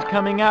child is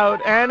coming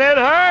out, and it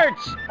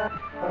hurts!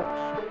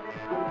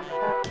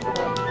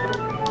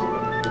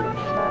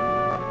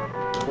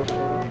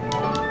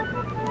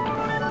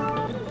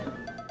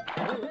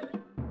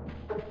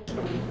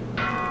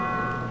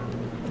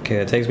 Okay,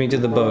 that takes me to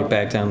the boat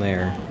back down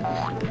there.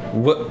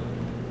 What?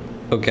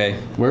 Okay.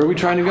 Where are we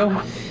trying to go?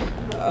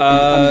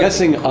 I'm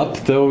guessing up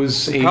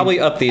those. Probably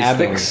up these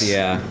abax. things.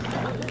 Yeah.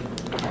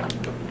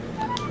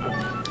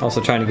 Also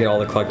trying to get all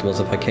the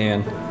collectibles if I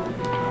can.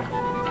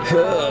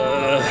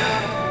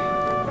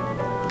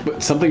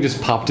 But something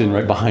just popped in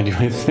right behind you,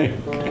 I think.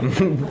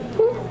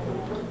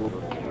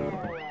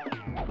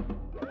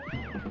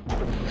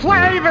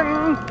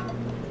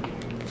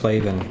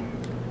 Flavin.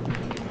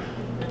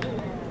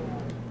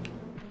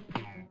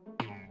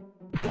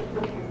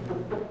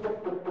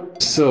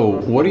 So,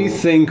 what do you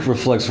think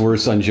reflects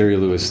worse on Jerry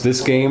Lewis,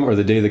 this game or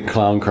the day the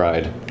clown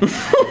cried?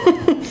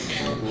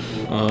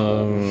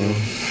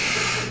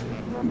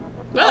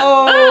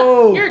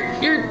 Oh!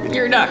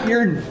 You're a duck.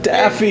 You're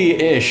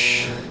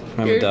Daffy-ish.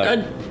 I'm a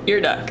duck. You're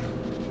a duck.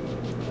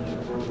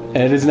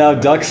 And it is now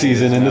duck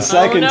season in the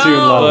second no. tomb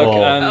level.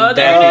 Look, I'm Oh, Daffy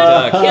they're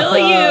Duck. gonna kill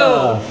you.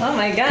 Oh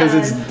my god.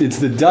 Because it's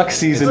the duck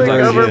season The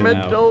version government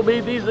now. told me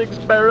these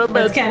experiments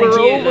That's kinda were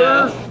cute,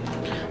 over.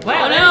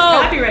 Wow, Oh, that is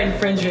no. copyright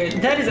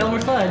infringement. That is Elmer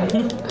Fudd.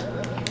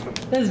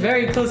 That is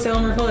very close to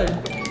Elmer Fudd.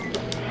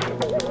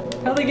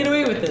 How'd they get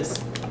away with this?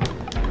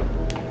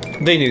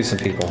 They knew some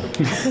people.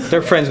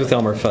 They're friends with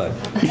Elmer Fudd.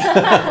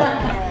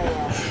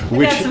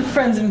 We got some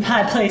friends in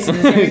high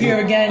places over here,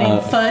 a guy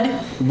named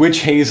Fudd. Witch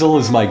Hazel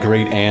is my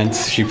great aunt.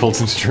 She pulled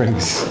some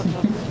strings.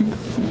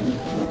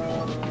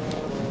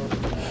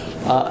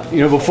 You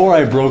know, before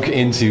I broke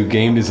into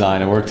game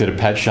design, I worked at a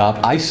pet shop.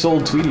 I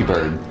sold Tweety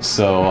Bird,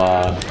 so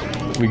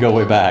we go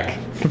way back.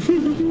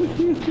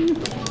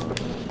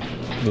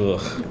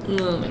 Ugh.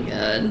 Oh my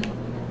god.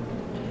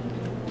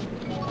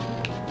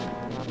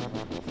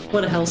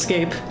 What a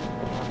hellscape.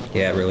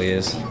 Yeah, it really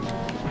is.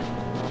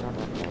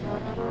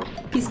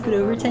 Please scoot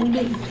over a tiny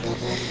bit.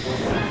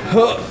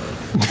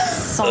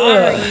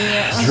 Sorry.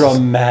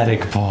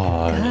 Dramatic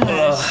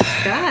pause.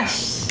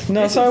 Gosh.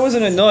 No, so I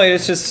wasn't annoyed.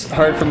 It's just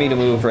hard for me to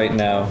move right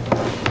now.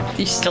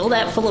 You still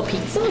that full of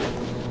pizza?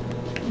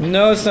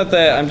 No, it's not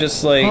that. I'm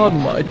just like, Oh. On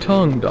my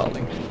tongue,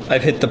 darling.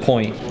 I've hit the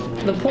point.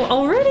 The point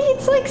already?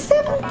 It's like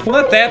 7.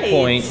 Well, not that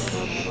point.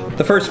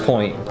 The first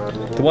point.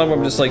 The one where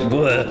I'm just like,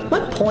 bleh.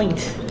 What point?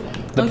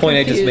 The I'm point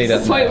I just confused. made The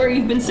up. point where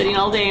you've been sitting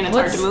all day and it's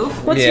hard to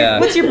move.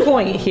 What's your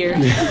point here?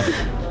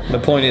 The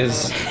point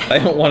is, I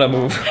don't want to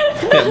move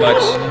that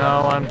much.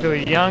 No, I'm too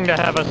young to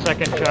have a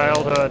second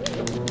childhood.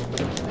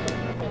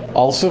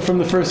 Also from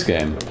the first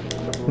game.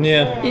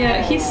 Yeah.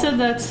 Yeah, he said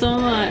that so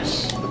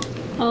much.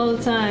 All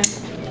the time.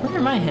 Where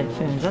are my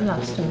headphones? I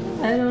lost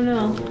them. I don't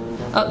know.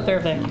 Oh, they're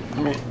there.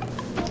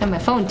 And my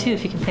phone too,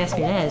 if you can pass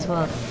me that as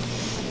well.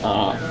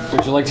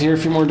 Would you like to hear a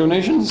few more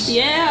donations?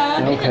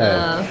 Yeah.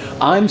 Okay.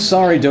 I'm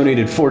sorry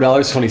donated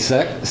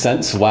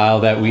 $4.20. Wow,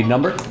 that weed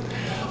number.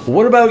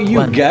 What about you,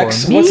 One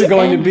Gex? for me What's it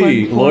going to and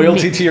be? one for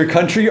Loyalty me. to your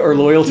country or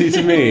loyalty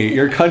to me?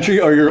 Your country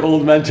or your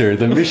old mentor?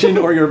 The mission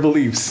or your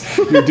beliefs?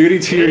 Your duty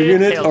to your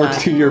unit or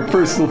to your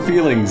personal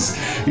feelings?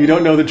 You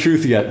don't know the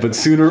truth yet, but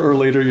sooner or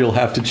later you'll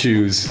have to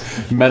choose.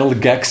 Metal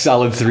Gex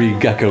Solid 3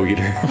 Gecko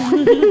Eater.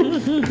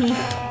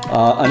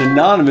 An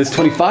anonymous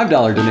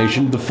 $25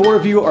 donation. The four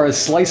of you are a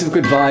slice of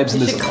good vibes in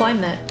You this should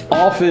climb that.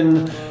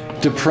 often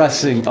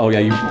depressing... Oh yeah,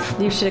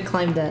 You should have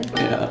climbed that.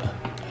 yeah.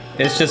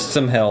 It's just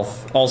some health.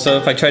 Also,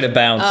 if I try to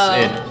bounce,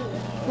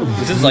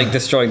 this is like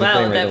destroying the Wow,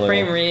 frame rate a that little.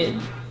 frame rate.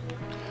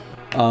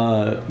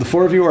 The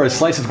four of you are a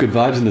slice of good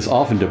vibes in this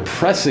often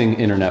depressing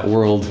internet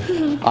world.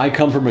 I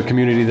come from a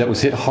community that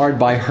was hit hard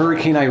by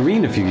Hurricane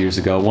Irene a few years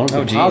ago. One of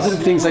the geez.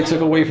 positive things I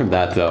took away from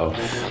that, though,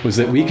 was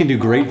that we can do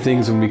great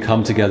things when we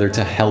come together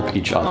to help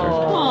each other.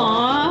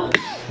 Aww.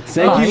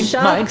 Thank you.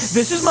 Mine.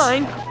 This is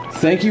mine.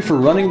 Thank you for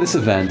running this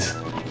event.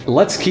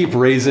 Let's keep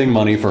raising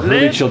money for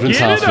Hurley Let's Children's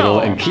get it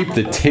Hospital on. and keep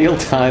the tail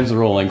times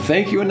rolling.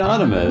 Thank you,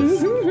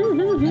 Anonymous.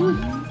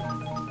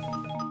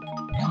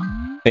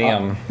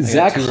 Bam. I got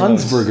Zach 2 rows.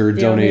 Hunsberger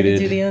Do you want me to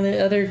do donated.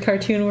 the other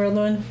cartoon world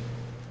one?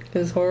 It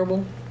was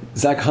horrible.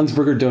 Zach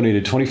Hunsberger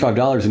donated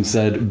 $25 and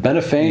said, "Been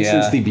a fan Yeah.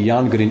 since the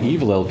Beyond Good and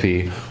Evil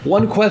LP.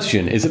 One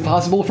question: is it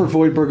possible for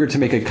Voidburger to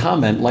make a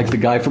comment like the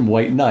guy from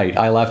White Knight?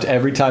 I laughed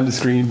every time the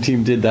Scream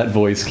team did that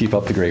voice. Keep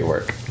up the great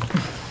work."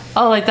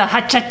 Oh, like the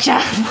ha cha cha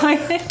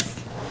voice.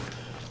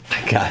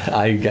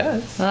 I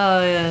guess.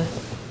 Oh yeah.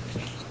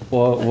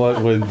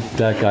 What would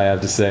that guy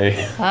have to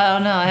say? I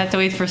don't know. I have to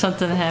wait for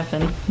something to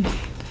happen.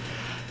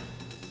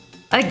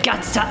 I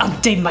got to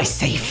update my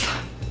save.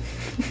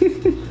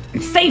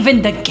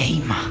 Saving the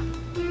game.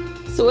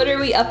 So what are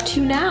we up to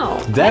now?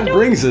 That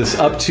brings us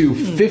up to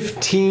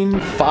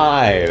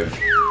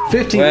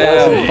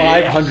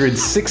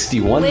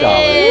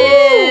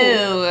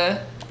 $15,561. Ew.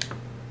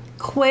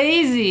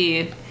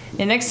 Crazy.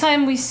 And next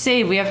time we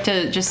save, we have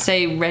to just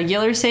say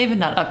regular save and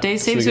not update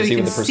save, so we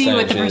can see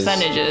what the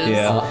percentage is.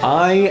 Yeah.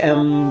 I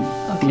am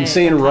I'm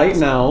saying right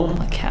now,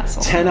 A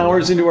castle. 10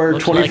 hours into our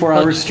Looks like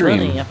 24-hour Bud's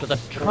running stream. after the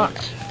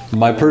trucks.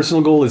 My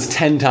personal goal is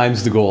 10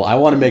 times the goal. I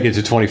want to make it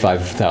to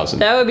 25,000.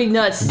 That would be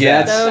nuts.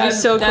 Yes. That would be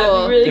so That'd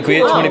cool. be really If we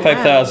had cool.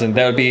 25,000,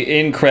 that would be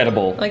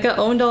incredible. I got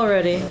owned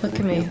already. Look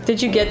at me.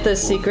 Did you get the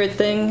secret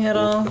thing at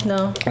all?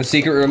 No. A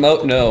secret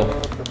remote? No.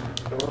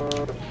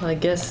 I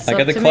guess it's I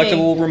got up the to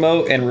collectible me.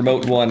 remote and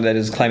remote 1 that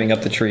is climbing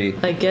up the tree.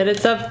 I guess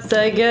it's up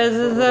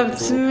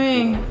to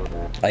me.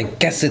 I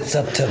guess it's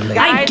up to me.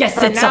 I guess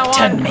From it's now up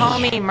to on, me. Call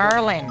me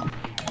Merlin.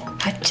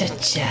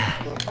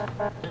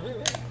 Ha-cha-cha.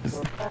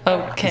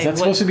 Okay. Is that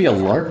supposed to be a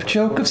LARP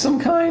joke of some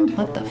kind?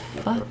 What the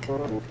fuck?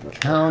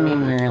 Call me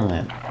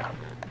Merlin.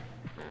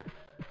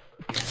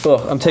 Oh,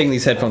 I'm taking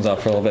these headphones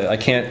off for a little bit. I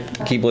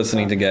can't keep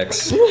listening to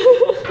Gex.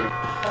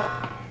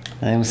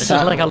 I'm This is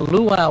like a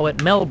luau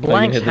at Mel I can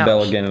Blanc's hit the bell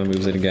house. again and it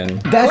moves it again.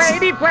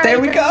 There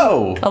we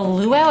go. A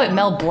luau at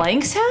Mel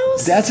Blanc's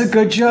house? That's a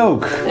good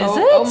joke. Is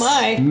it? Oh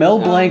my. Mel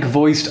Blanc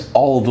voiced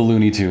all the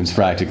Looney Tunes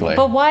practically.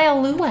 But why a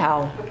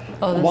luau?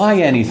 Oh, this Why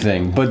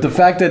anything? But the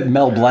fact that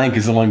Mel Blanc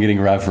is the one getting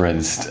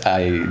referenced,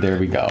 there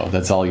we go.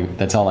 That's all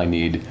I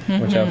need.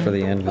 Watch out for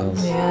the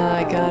anvils. Yeah,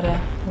 I gotta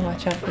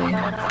watch out for you.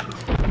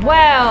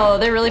 Wow,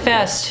 they're really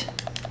fast.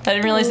 I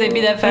didn't realize they'd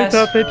be that I fast.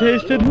 thought they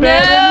tasted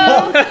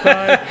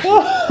bad.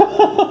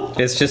 No!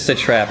 It's just a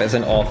trap. It's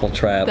an awful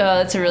trap. Oh,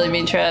 that's a really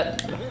mean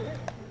trap.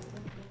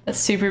 That's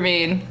super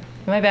mean.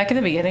 Am I back at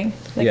the beginning? I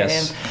think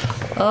Yes. I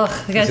am. Ugh,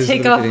 I gotta is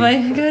take the off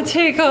beginning.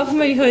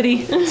 my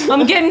hoodie.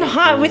 I'm getting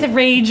hot with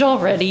rage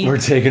already. We're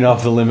taking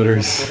off the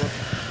limiters.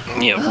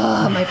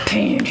 Oh, my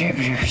pain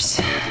inhibitors.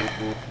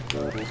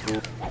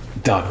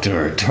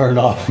 Doctor, turn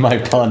off my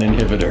pun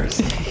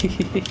inhibitors.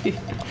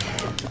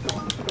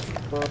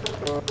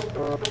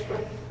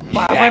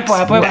 Look,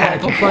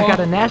 I got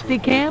a nasty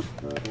camp.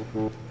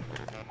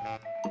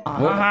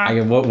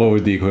 What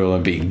would the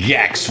equivalent be?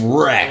 Gex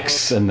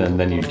Rex, and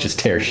then you just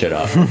tear shit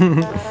up.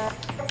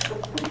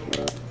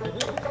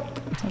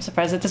 I'm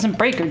surprised it doesn't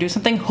break or do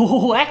something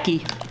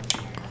wacky.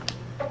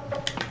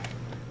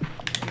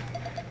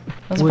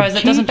 I'm surprised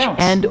it doesn't Cheech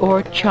bounce. and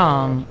or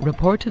Chong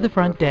report to the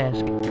front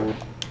desk.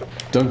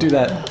 Don't do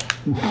that.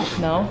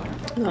 No?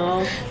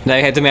 No. Now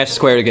you had to match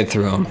square to get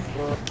through them.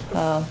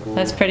 Oh,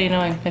 that's pretty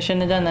annoying. I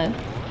shouldn't have done that.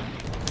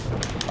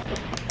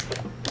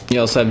 You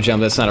also have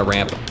jump. That's not a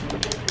ramp.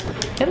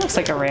 It looks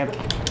like a ramp.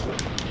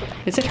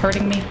 Is it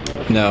hurting me?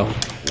 No.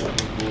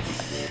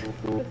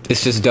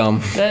 It's just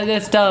dumb.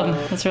 That's dumb.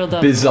 That's real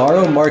dumb.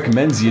 Bizarro Mark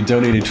Menzia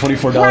donated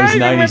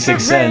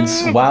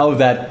 $24.96. Wow,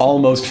 that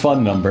almost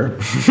fun number.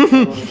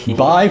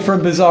 Buy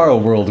from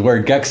Bizarro World, where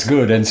Gex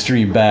good and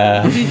stream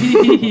bad.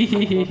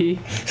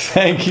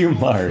 Thank you,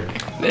 Mark.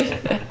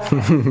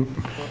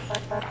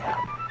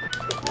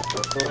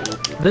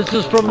 This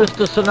is from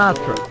Mr.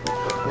 Sinatra.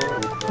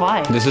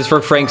 Why? This is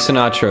for Frank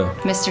Sinatra.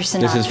 Mr.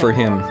 Sinatra. This is for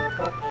him.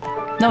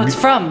 No, it's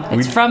from.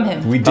 It's from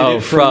him. We did Oh,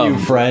 it from you,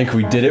 from. Frank.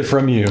 We did it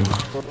from you.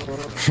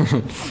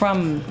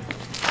 From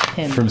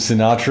him. From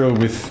Sinatra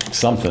with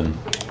something.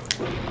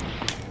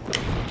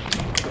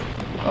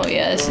 Oh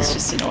yeah, this is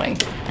just annoying.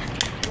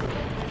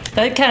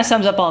 That kind of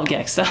sums up all of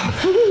Gex, though.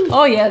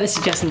 Oh yeah, this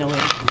is just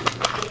annoying.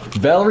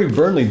 Valerie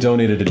Burnley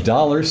donated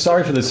 $1.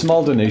 Sorry for the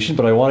small donation,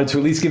 but I wanted to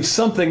at least give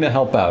something to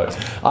help out.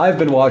 I've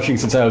been watching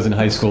since I was in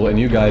high school, and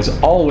you guys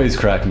always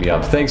crack me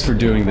up. Thanks for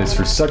doing this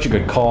for such a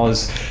good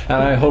cause, and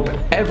I hope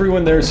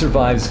everyone there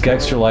survives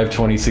Gextra Life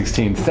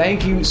 2016.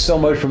 Thank you so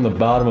much from the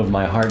bottom of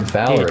my heart,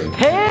 Valerie.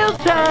 Hail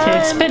time!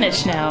 It's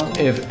spinach now.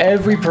 If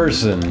every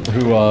person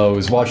who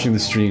was watching the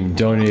stream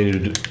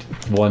donated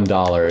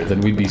 $1,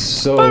 then we'd be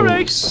so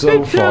Alright, far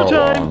it's your time.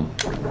 along.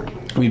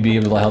 We'd be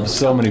able to help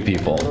so many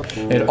people.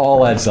 It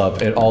all adds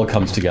up, it all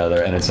comes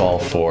together, and it's all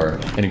for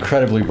an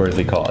incredibly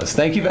worthy cause.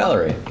 Thank you,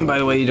 Valerie. By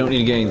the way, you don't need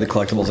to get any of the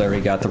collectibles. I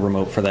already got the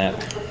remote for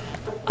that.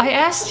 I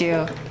asked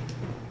you.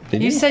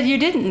 Did You said you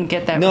didn't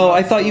get that. No, remote.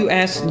 I thought you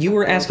asked. You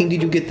were asking,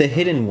 did you get the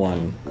hidden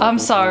one? I'm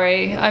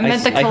sorry. I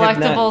meant the I have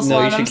not- collectibles no,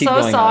 you one. should I'm keep so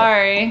going up.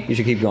 sorry. You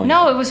should keep going.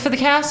 No, it was for the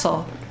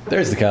castle.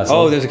 There's the castle.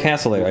 Oh, there's a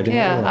castle there. I didn't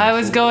Yeah, realize. I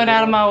was going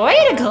out of my way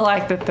to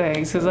collect the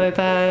things because I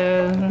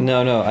thought.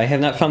 No, I have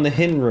not found the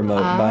hidden remote,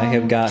 but I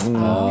have gotten.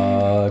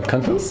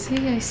 Kung Fu?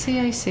 I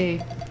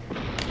see.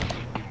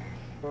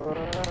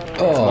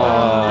 Oh.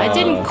 I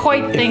didn't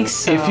quite think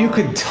so. If you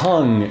could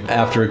tongue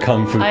after a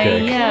Kung Fu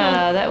kick.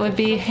 Yeah, that would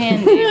be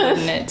handy,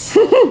 wouldn't it?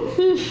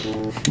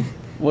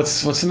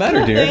 What's the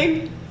matter,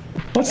 dear?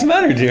 What's the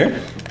matter, dear?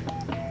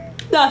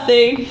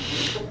 Nothing.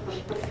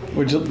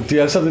 Do you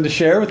have something to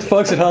share with the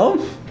folks at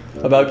home?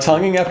 About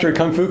tonguing after a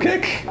Kung Fu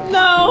kick?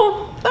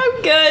 No,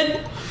 I'm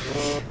good.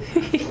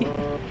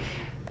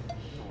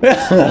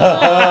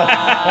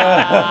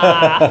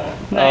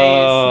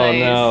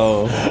 Nice.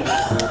 No.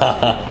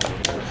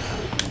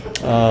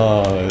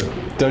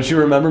 Don't you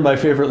remember my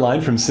favorite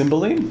line from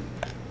Cymbeline?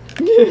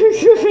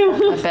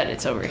 I bet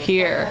it's over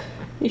here.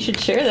 You should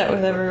share that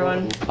with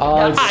everyone.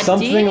 It's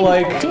something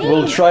like,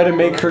 we'll try to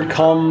make her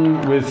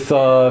come with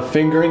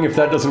fingering. If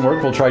that doesn't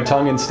work, we'll try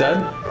tongue instead.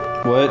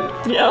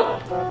 What?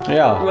 Yep.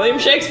 Yeah. William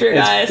Shakespeare,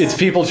 guys. It's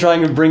people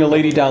trying to bring a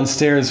lady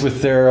downstairs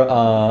with their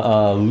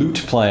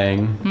lute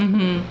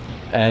playing,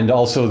 and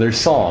also their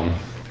song.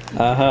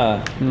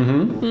 Uh-huh.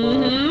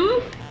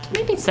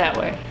 Maybe it's that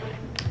way.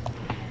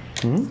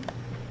 The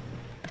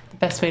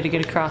best way to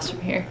get across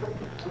from here.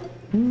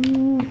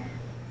 Nope.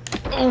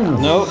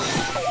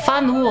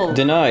 Fun.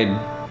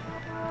 Denied.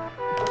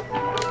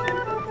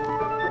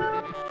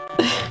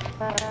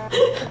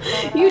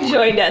 You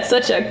joined at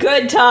such a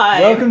good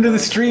time. Welcome to the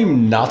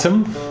stream,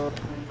 Notum.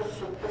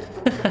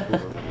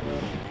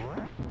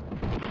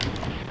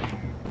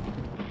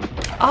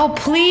 Oh,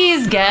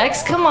 please,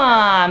 Gex. Come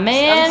on,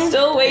 man. I'm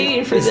still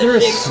waiting for Is the there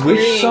a Shakespearean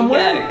switch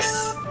somewhere?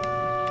 Gex.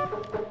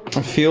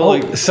 I feel Oh,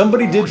 like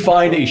somebody did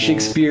find a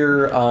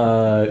Shakespeare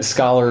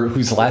scholar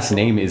whose last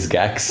name is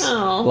Gex.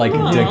 Oh. Like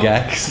Oh. De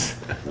Gex.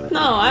 No,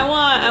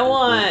 I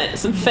want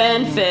some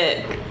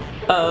fanfic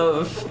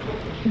of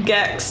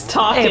Gex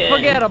talking Hey,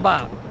 forget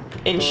about it.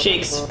 in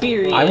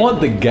Shakespearean. I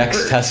want the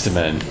Gex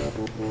Testament.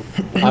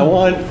 I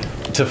want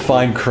to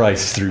find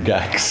Christ through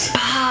Gex.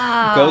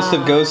 Ghost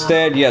of Ghost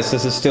Dad. Yes,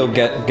 this is still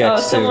Gex Oh,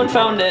 too. someone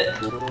found it.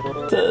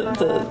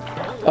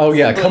 Oh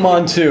yeah, come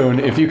on, Toon.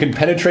 If you can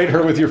penetrate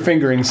her with your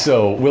fingering,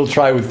 so we'll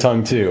try with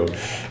tongue too.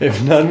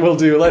 If none will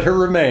do, let her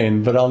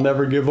remain. But I'll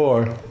never give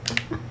o'er.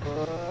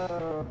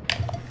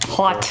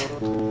 Hot.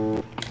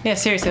 Yeah,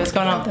 seriously, what's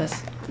going on with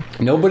this?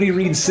 Nobody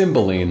reads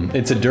Cymbeline.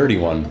 It's a dirty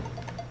one.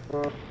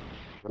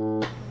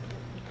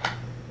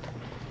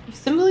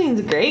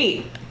 Cymbaline's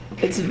great.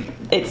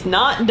 It's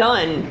not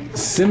done.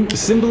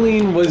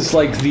 Cymbeline was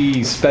like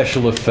the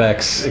special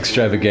effects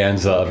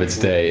extravaganza of its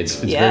day.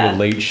 It's Yeah.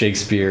 very late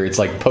Shakespeare. It's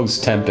like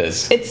post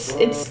Tempest.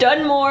 It's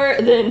done more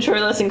than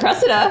Troilus and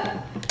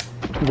Cressida,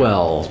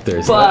 Well,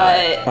 there's that.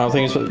 I but don't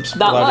think it's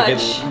Not allowed to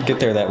much. get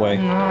there that way.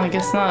 No, I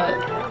guess not.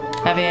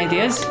 Have any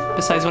ideas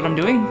besides what I'm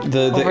doing?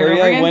 The over and area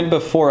over I again? went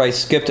before, I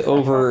skipped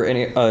over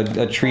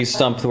a tree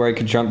stump where I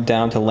could jump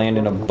down to land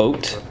in a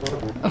boat.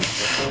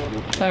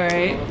 All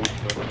right.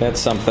 That's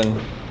something.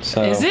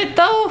 So Is it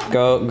though?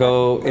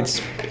 Go.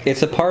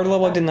 It's a part of the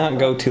level I did not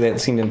go to that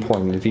seemed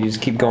important. If you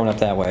just keep going up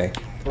that way.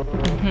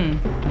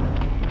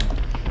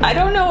 I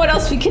don't know what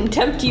else we can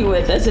tempt you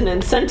with as an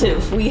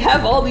incentive. We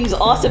have all these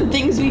awesome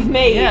things we've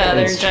made. Yeah,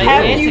 they're It's true.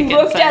 Have gigantic you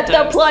looked at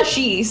the incentives.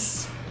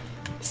 plushies?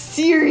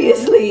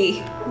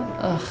 Seriously.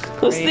 Ugh,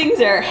 Those great.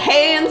 things are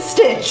hand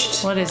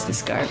stitched. What is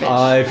this garbage?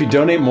 If you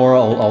donate more,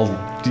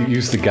 I'll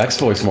use the Gex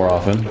voice more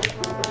often.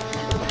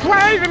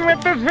 Playing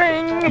with the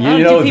thing. You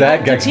know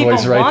that Gex do people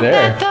voice right want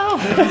there. That,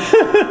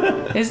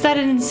 though? Is that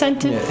an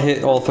incentive?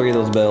 Hit all three of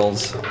those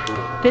bells.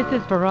 This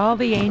is for all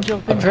the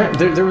angels in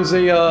heaven. There was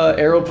a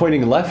arrow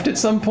pointing left at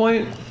some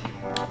point.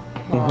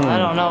 Well, I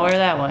don't know where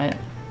that went.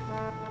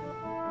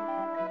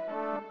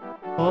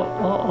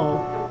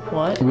 Oh.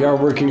 What? We are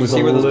working with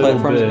See a where this little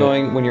platform's bit.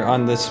 going when you're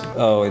on this?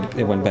 Oh,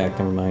 it went back.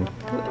 Never mind.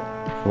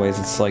 Otherwise,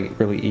 it's like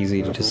really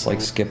easy to just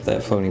like skip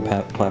that floating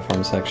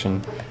platform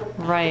section.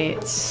 Right.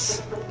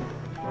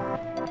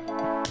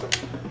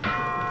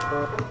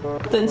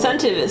 The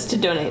incentive is to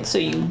donate, so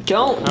you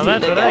don't do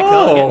that's the what I Gex.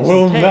 call Oh,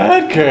 well, in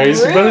that case,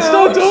 you better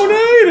start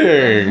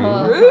donating.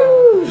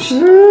 Rouge.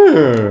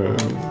 Yeah.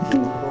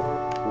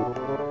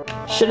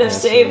 Should have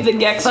saved the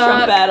Gex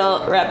rap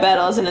battle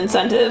as an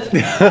incentive.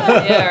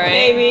 Yeah,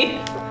 right.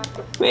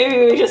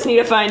 Maybe we just need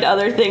to find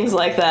other things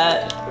like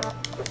that.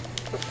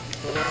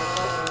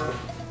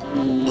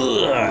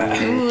 Ugh,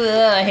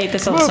 I hate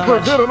this all so Look,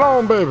 much. get it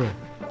on, baby.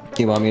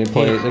 Do you want me to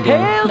play it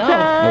again? Hail No.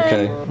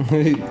 time.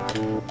 Okay.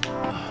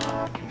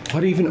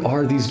 What even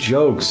are these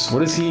jokes?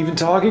 What is he even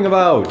talking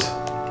about?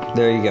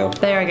 There you go.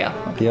 There I go.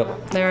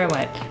 Yep. There I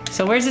went.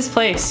 So where's this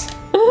place?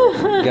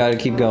 You gotta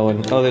keep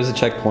going. Oh, there's a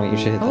checkpoint. You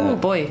should hit Oh that.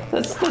 boy.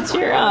 That's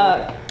your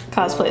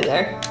cosplay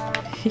there.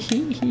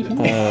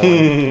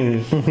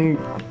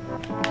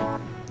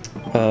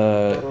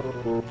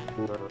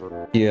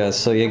 Yeah,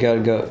 so you gotta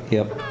go.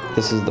 Yep,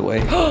 this is the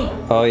way.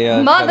 Oh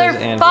yeah, there's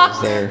anvils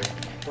Motherfuck! there.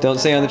 Don't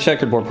say on the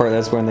checkerboard part.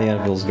 That's when the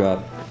anvils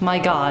drop. My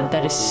god,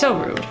 that is so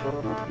rude.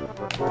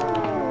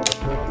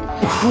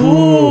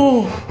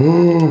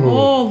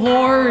 Oh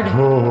lord.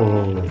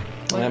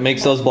 That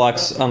makes those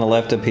blocks on the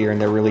left appear, and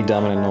they're really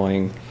dumb and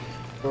annoying.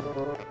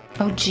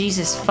 Oh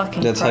Jesus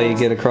fucking That's how you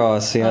Christ. get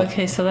across. Yeah.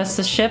 Okay, so that's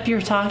the ship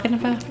you're talking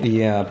about?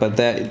 Yeah, but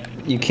that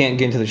you can't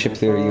get into the ship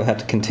there. You have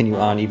to continue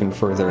on even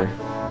further.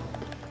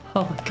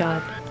 Oh my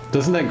god.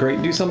 Doesn't that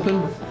grate do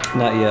something?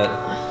 Not yet.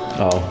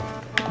 Oh.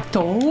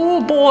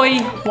 Oh boy.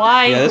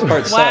 Why? Yeah, this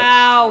part sucks.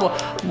 Wow.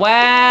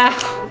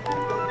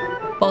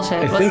 Wow. Bullshit.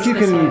 I What's think you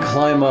this can way?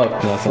 climb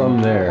up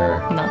from there.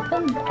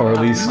 Nothing. Or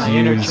at least My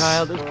inner use...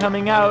 child is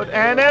coming out,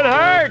 and it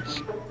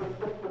hurts.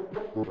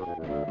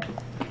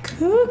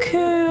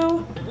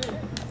 Cuckoo.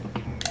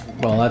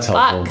 Well, that's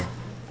helpful.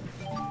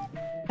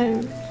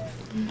 Fuck.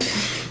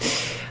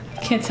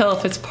 I can't tell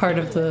if it's part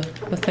of the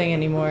thing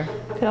anymore.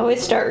 You can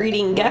always start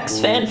reading Gex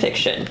fan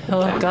fiction.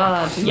 Oh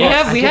god.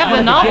 Yes. We have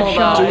the novel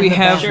though. Do we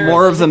have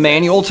more of the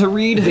manual to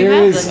read? There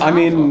have is, the I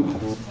mean,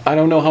 I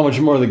don't know how much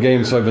more of the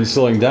game, so I've been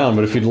slowing down,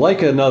 but if you'd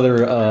like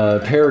another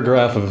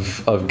paragraph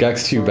of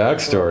Gex 2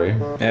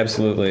 backstory,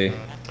 Absolutely.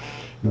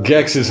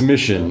 Gex's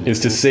mission is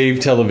to save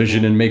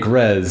television and make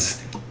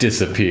Rez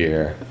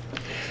disappear.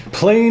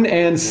 Plain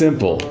and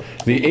simple,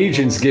 The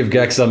agents give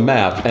Gex a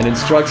map and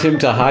instruct him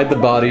to hide the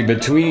body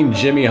between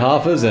Jimmy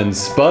Hoffa's and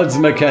Spuds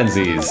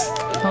McKenzie's.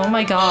 Oh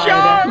my god.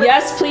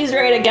 Yes, please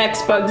write a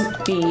Gex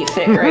Bugsby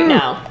fic right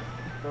now.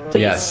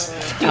 Please. Yes.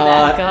 Do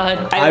that.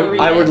 God.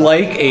 I would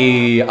like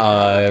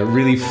a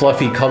really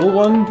fluffy cuddle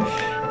one,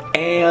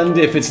 and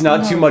if it's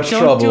not too much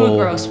trouble... Don't do a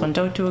gross one.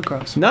 Don't do a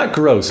gross one. Not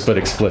gross, but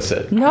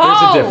explicit. No!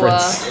 There's a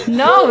difference.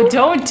 No,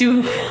 don't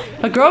do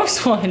a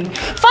gross one.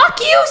 Fuck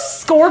you,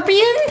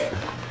 Scorpion!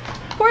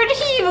 Where did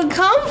he even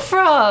come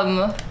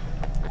from?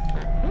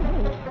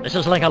 This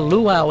is like a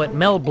luau at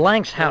Mel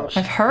Blanc's house.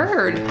 I've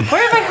heard.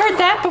 Where have I heard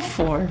that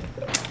before?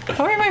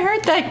 Where have I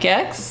heard that,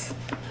 Gex?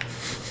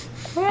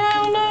 I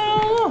don't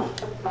know.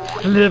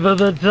 Slip of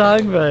the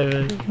tongue,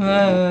 baby.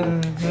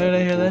 Where did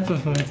I hear that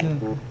before,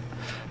 too?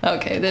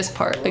 Okay, this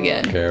part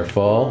again.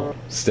 Careful.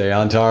 Stay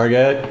on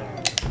target.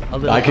 A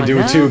little I can do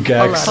it too,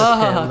 Gex.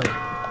 Fuck.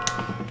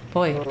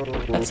 Boy,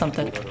 that's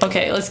something.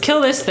 Okay, let's kill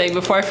this thing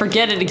before I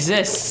forget it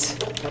exists.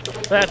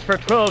 That's for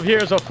 12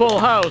 years of Full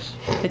House.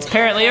 It's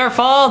apparently our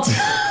fault.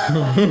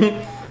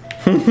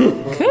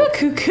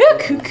 Cuckoo,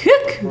 cuckoo,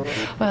 cuckoo.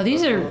 Wow,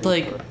 these are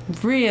like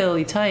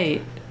really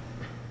tight.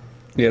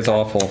 Yeah, it's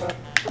awful.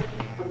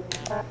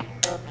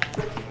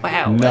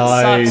 Wow,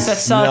 Nice, that sucks. That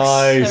sucks.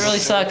 nice. That really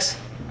sucks.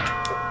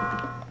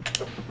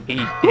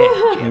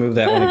 Move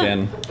that one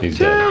again. He's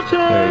dead.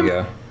 There you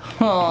go.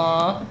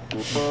 Aww,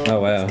 Oh,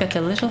 wow. got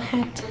the little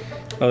hat.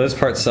 Oh, this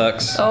part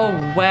sucks. Oh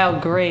wow,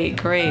 great,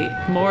 great.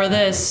 More of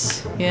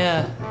this.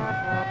 Yeah.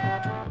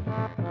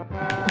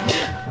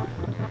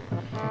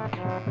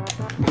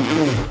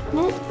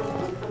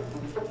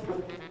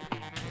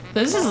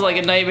 This is like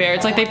a nightmare.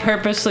 It's like they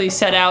purposely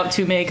set out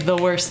to make the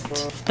worst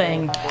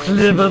thing.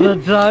 Slip of the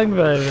tongue,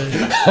 baby.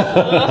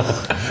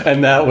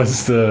 And that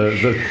was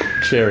the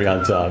cherry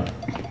on top.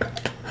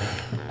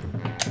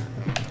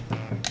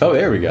 Oh,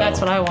 there we go.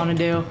 That's what I want to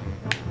do.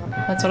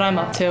 That's what I'm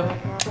up to.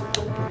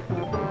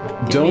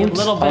 Give me a Don't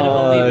little bit of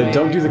a leeway.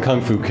 don't do the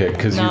kung fu kick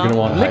because No. you're gonna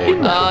want height.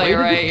 Oh, you're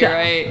right. You're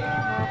right.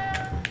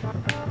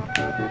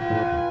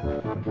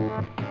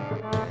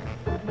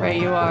 Right,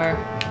 you are.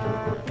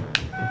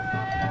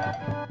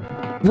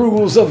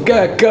 Rules of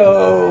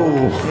Gecko.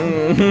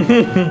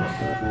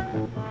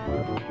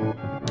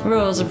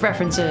 Rules of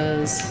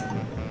references.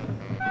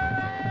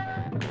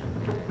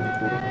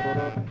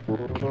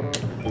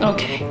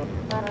 Okay.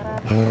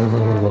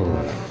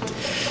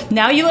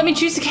 Now you let me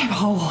choose the game.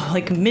 Oh,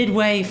 like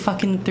midway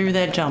fucking through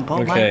that jump. Oh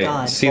my Okay,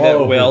 god. see that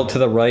Oh. well to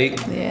the right?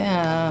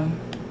 Yeah.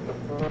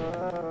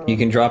 You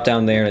can drop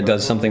down there and it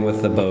does something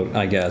with the boat,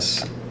 I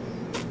guess.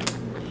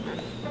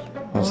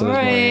 Also, there's more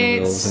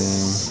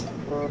angles.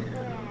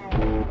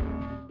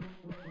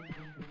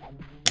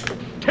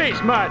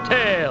 Taste my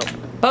tail.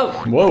 Boat.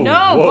 Whoa,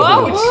 No,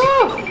 whoa. boat.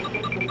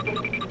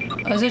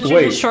 Is it just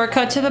Wait. a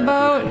shortcut to the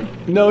boat?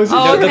 No, is it?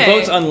 Oh, No, okay. the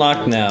boat's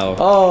unlocked now.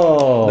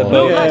 Oh. The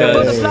boat yay.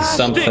 does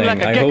something. like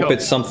a I gecko. hope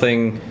it's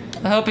something.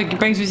 I hope it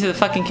brings me to the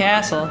fucking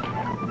castle.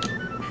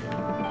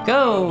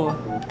 Go.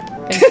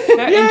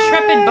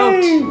 Intrepid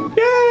boat.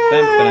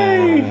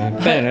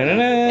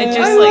 It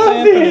just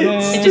like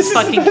it just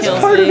fucking kills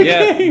part of me. the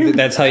Yeah, game.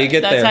 that's how you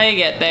get That's there. how you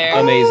get there.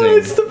 Amazing. Oh,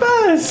 it's the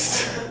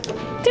best.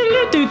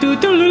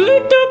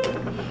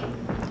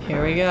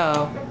 Here we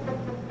go.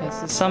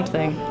 This is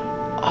something.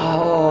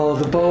 Oh,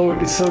 the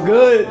boat is so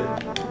good.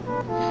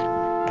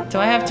 Do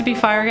I have to be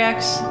Fire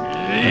Gex?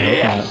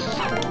 Ugh.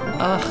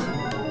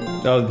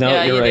 Oh no,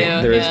 Yeah, you're you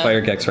right. do, There is yeah.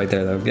 fire Gex right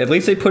there, though. At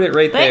least they put it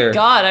right Thank there.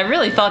 God. I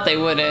really thought they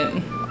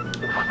wouldn't.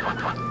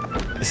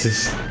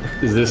 Is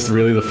this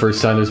really the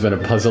first time there's been a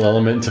puzzle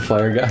element to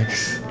Fire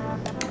Gex?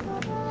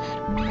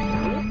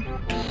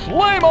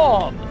 Flame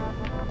on.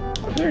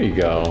 There you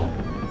go.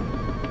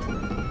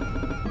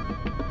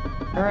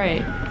 All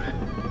right.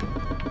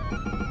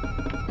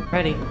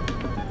 Ready.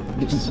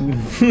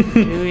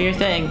 Do your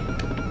thing.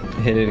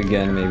 Hit it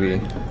again, maybe.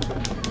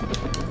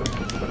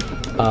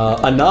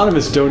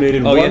 Anonymous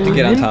donated Oh, you have to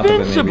get on top of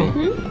it,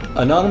 maybe.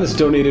 Anonymous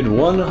donated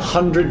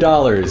 $100.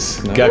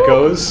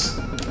 Geckos.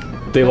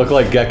 They look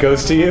like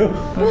geckos to you?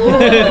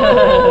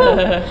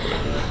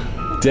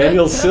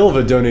 Daniel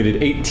Silva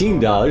donated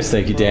 $18.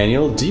 Thank you,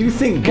 Daniel. Do you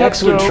think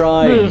Gex would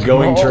try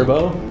going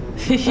turbo?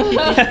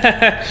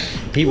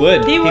 He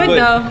would. He would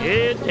though.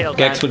 Yeah, tail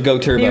Gex time. would go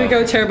turbo. He would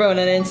go turbo in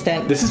an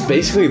instant. This is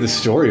basically the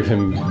story of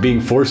him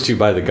being forced to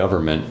by the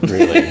government,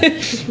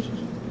 really.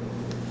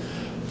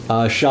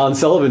 Sean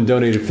Sullivan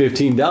donated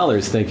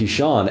 $15. Thank you,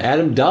 Sean.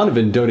 Adam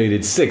Donovan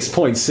donated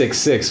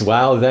 6.66.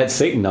 Wow, that's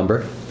Satan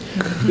number.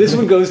 This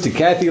one goes to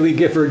Kathy Lee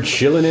Gifford,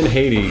 chillin' in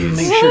Hades.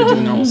 Make sure to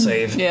do normal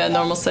save. Yeah,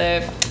 normal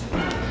save.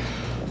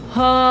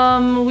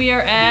 We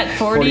are at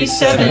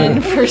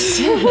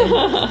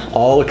 47%.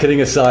 All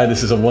kidding aside,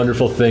 this is a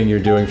wonderful thing you're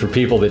doing for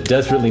people that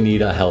desperately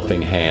need a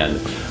helping hand.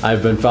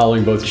 I've been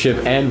following both Chip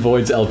and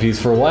Void's LPs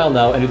for a while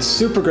now, and it's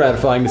super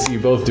gratifying to see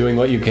you both doing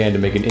what you can to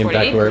make an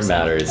impact where it 48%.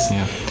 matters.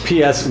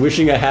 P.S.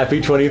 Wishing a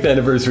happy 20th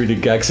anniversary to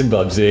Gex and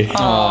Bubsy.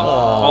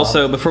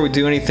 Also, before we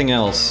do anything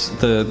else,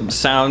 the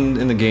sound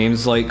in the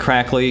game's like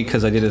crackly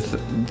because I did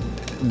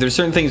there's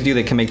certain things to do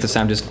that can make the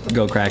sound just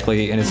go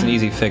crackly, and it's an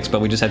easy fix.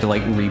 But we just had to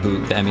like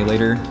reboot the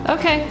emulator.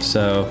 Okay.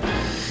 So,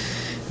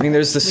 I mean,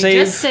 there's the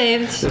save. Just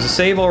saved. There's a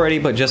save already,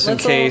 but just in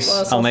case,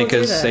 I'll make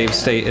a save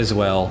state as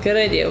well. Good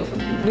idea.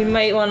 We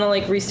might want to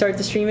like restart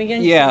the stream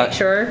again. Yeah. To make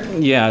sure.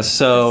 Yeah.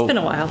 So. It's been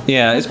a while.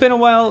 Yeah, it's been a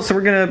while. So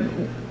we're gonna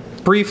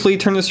briefly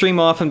turn the stream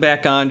off and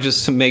back on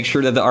just to make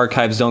sure that the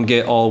archives don't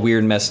get all weird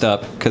and messed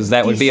up, because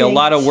that would be a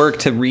lot of work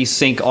to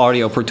resync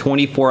audio for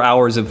 24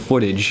 hours of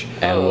footage.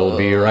 And we'll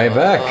be right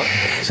back.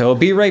 So we'll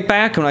be right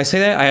back. When I say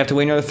that, I have to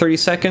wait another 30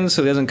 seconds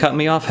so it doesn't cut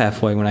me off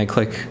halfway when I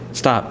click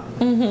stop.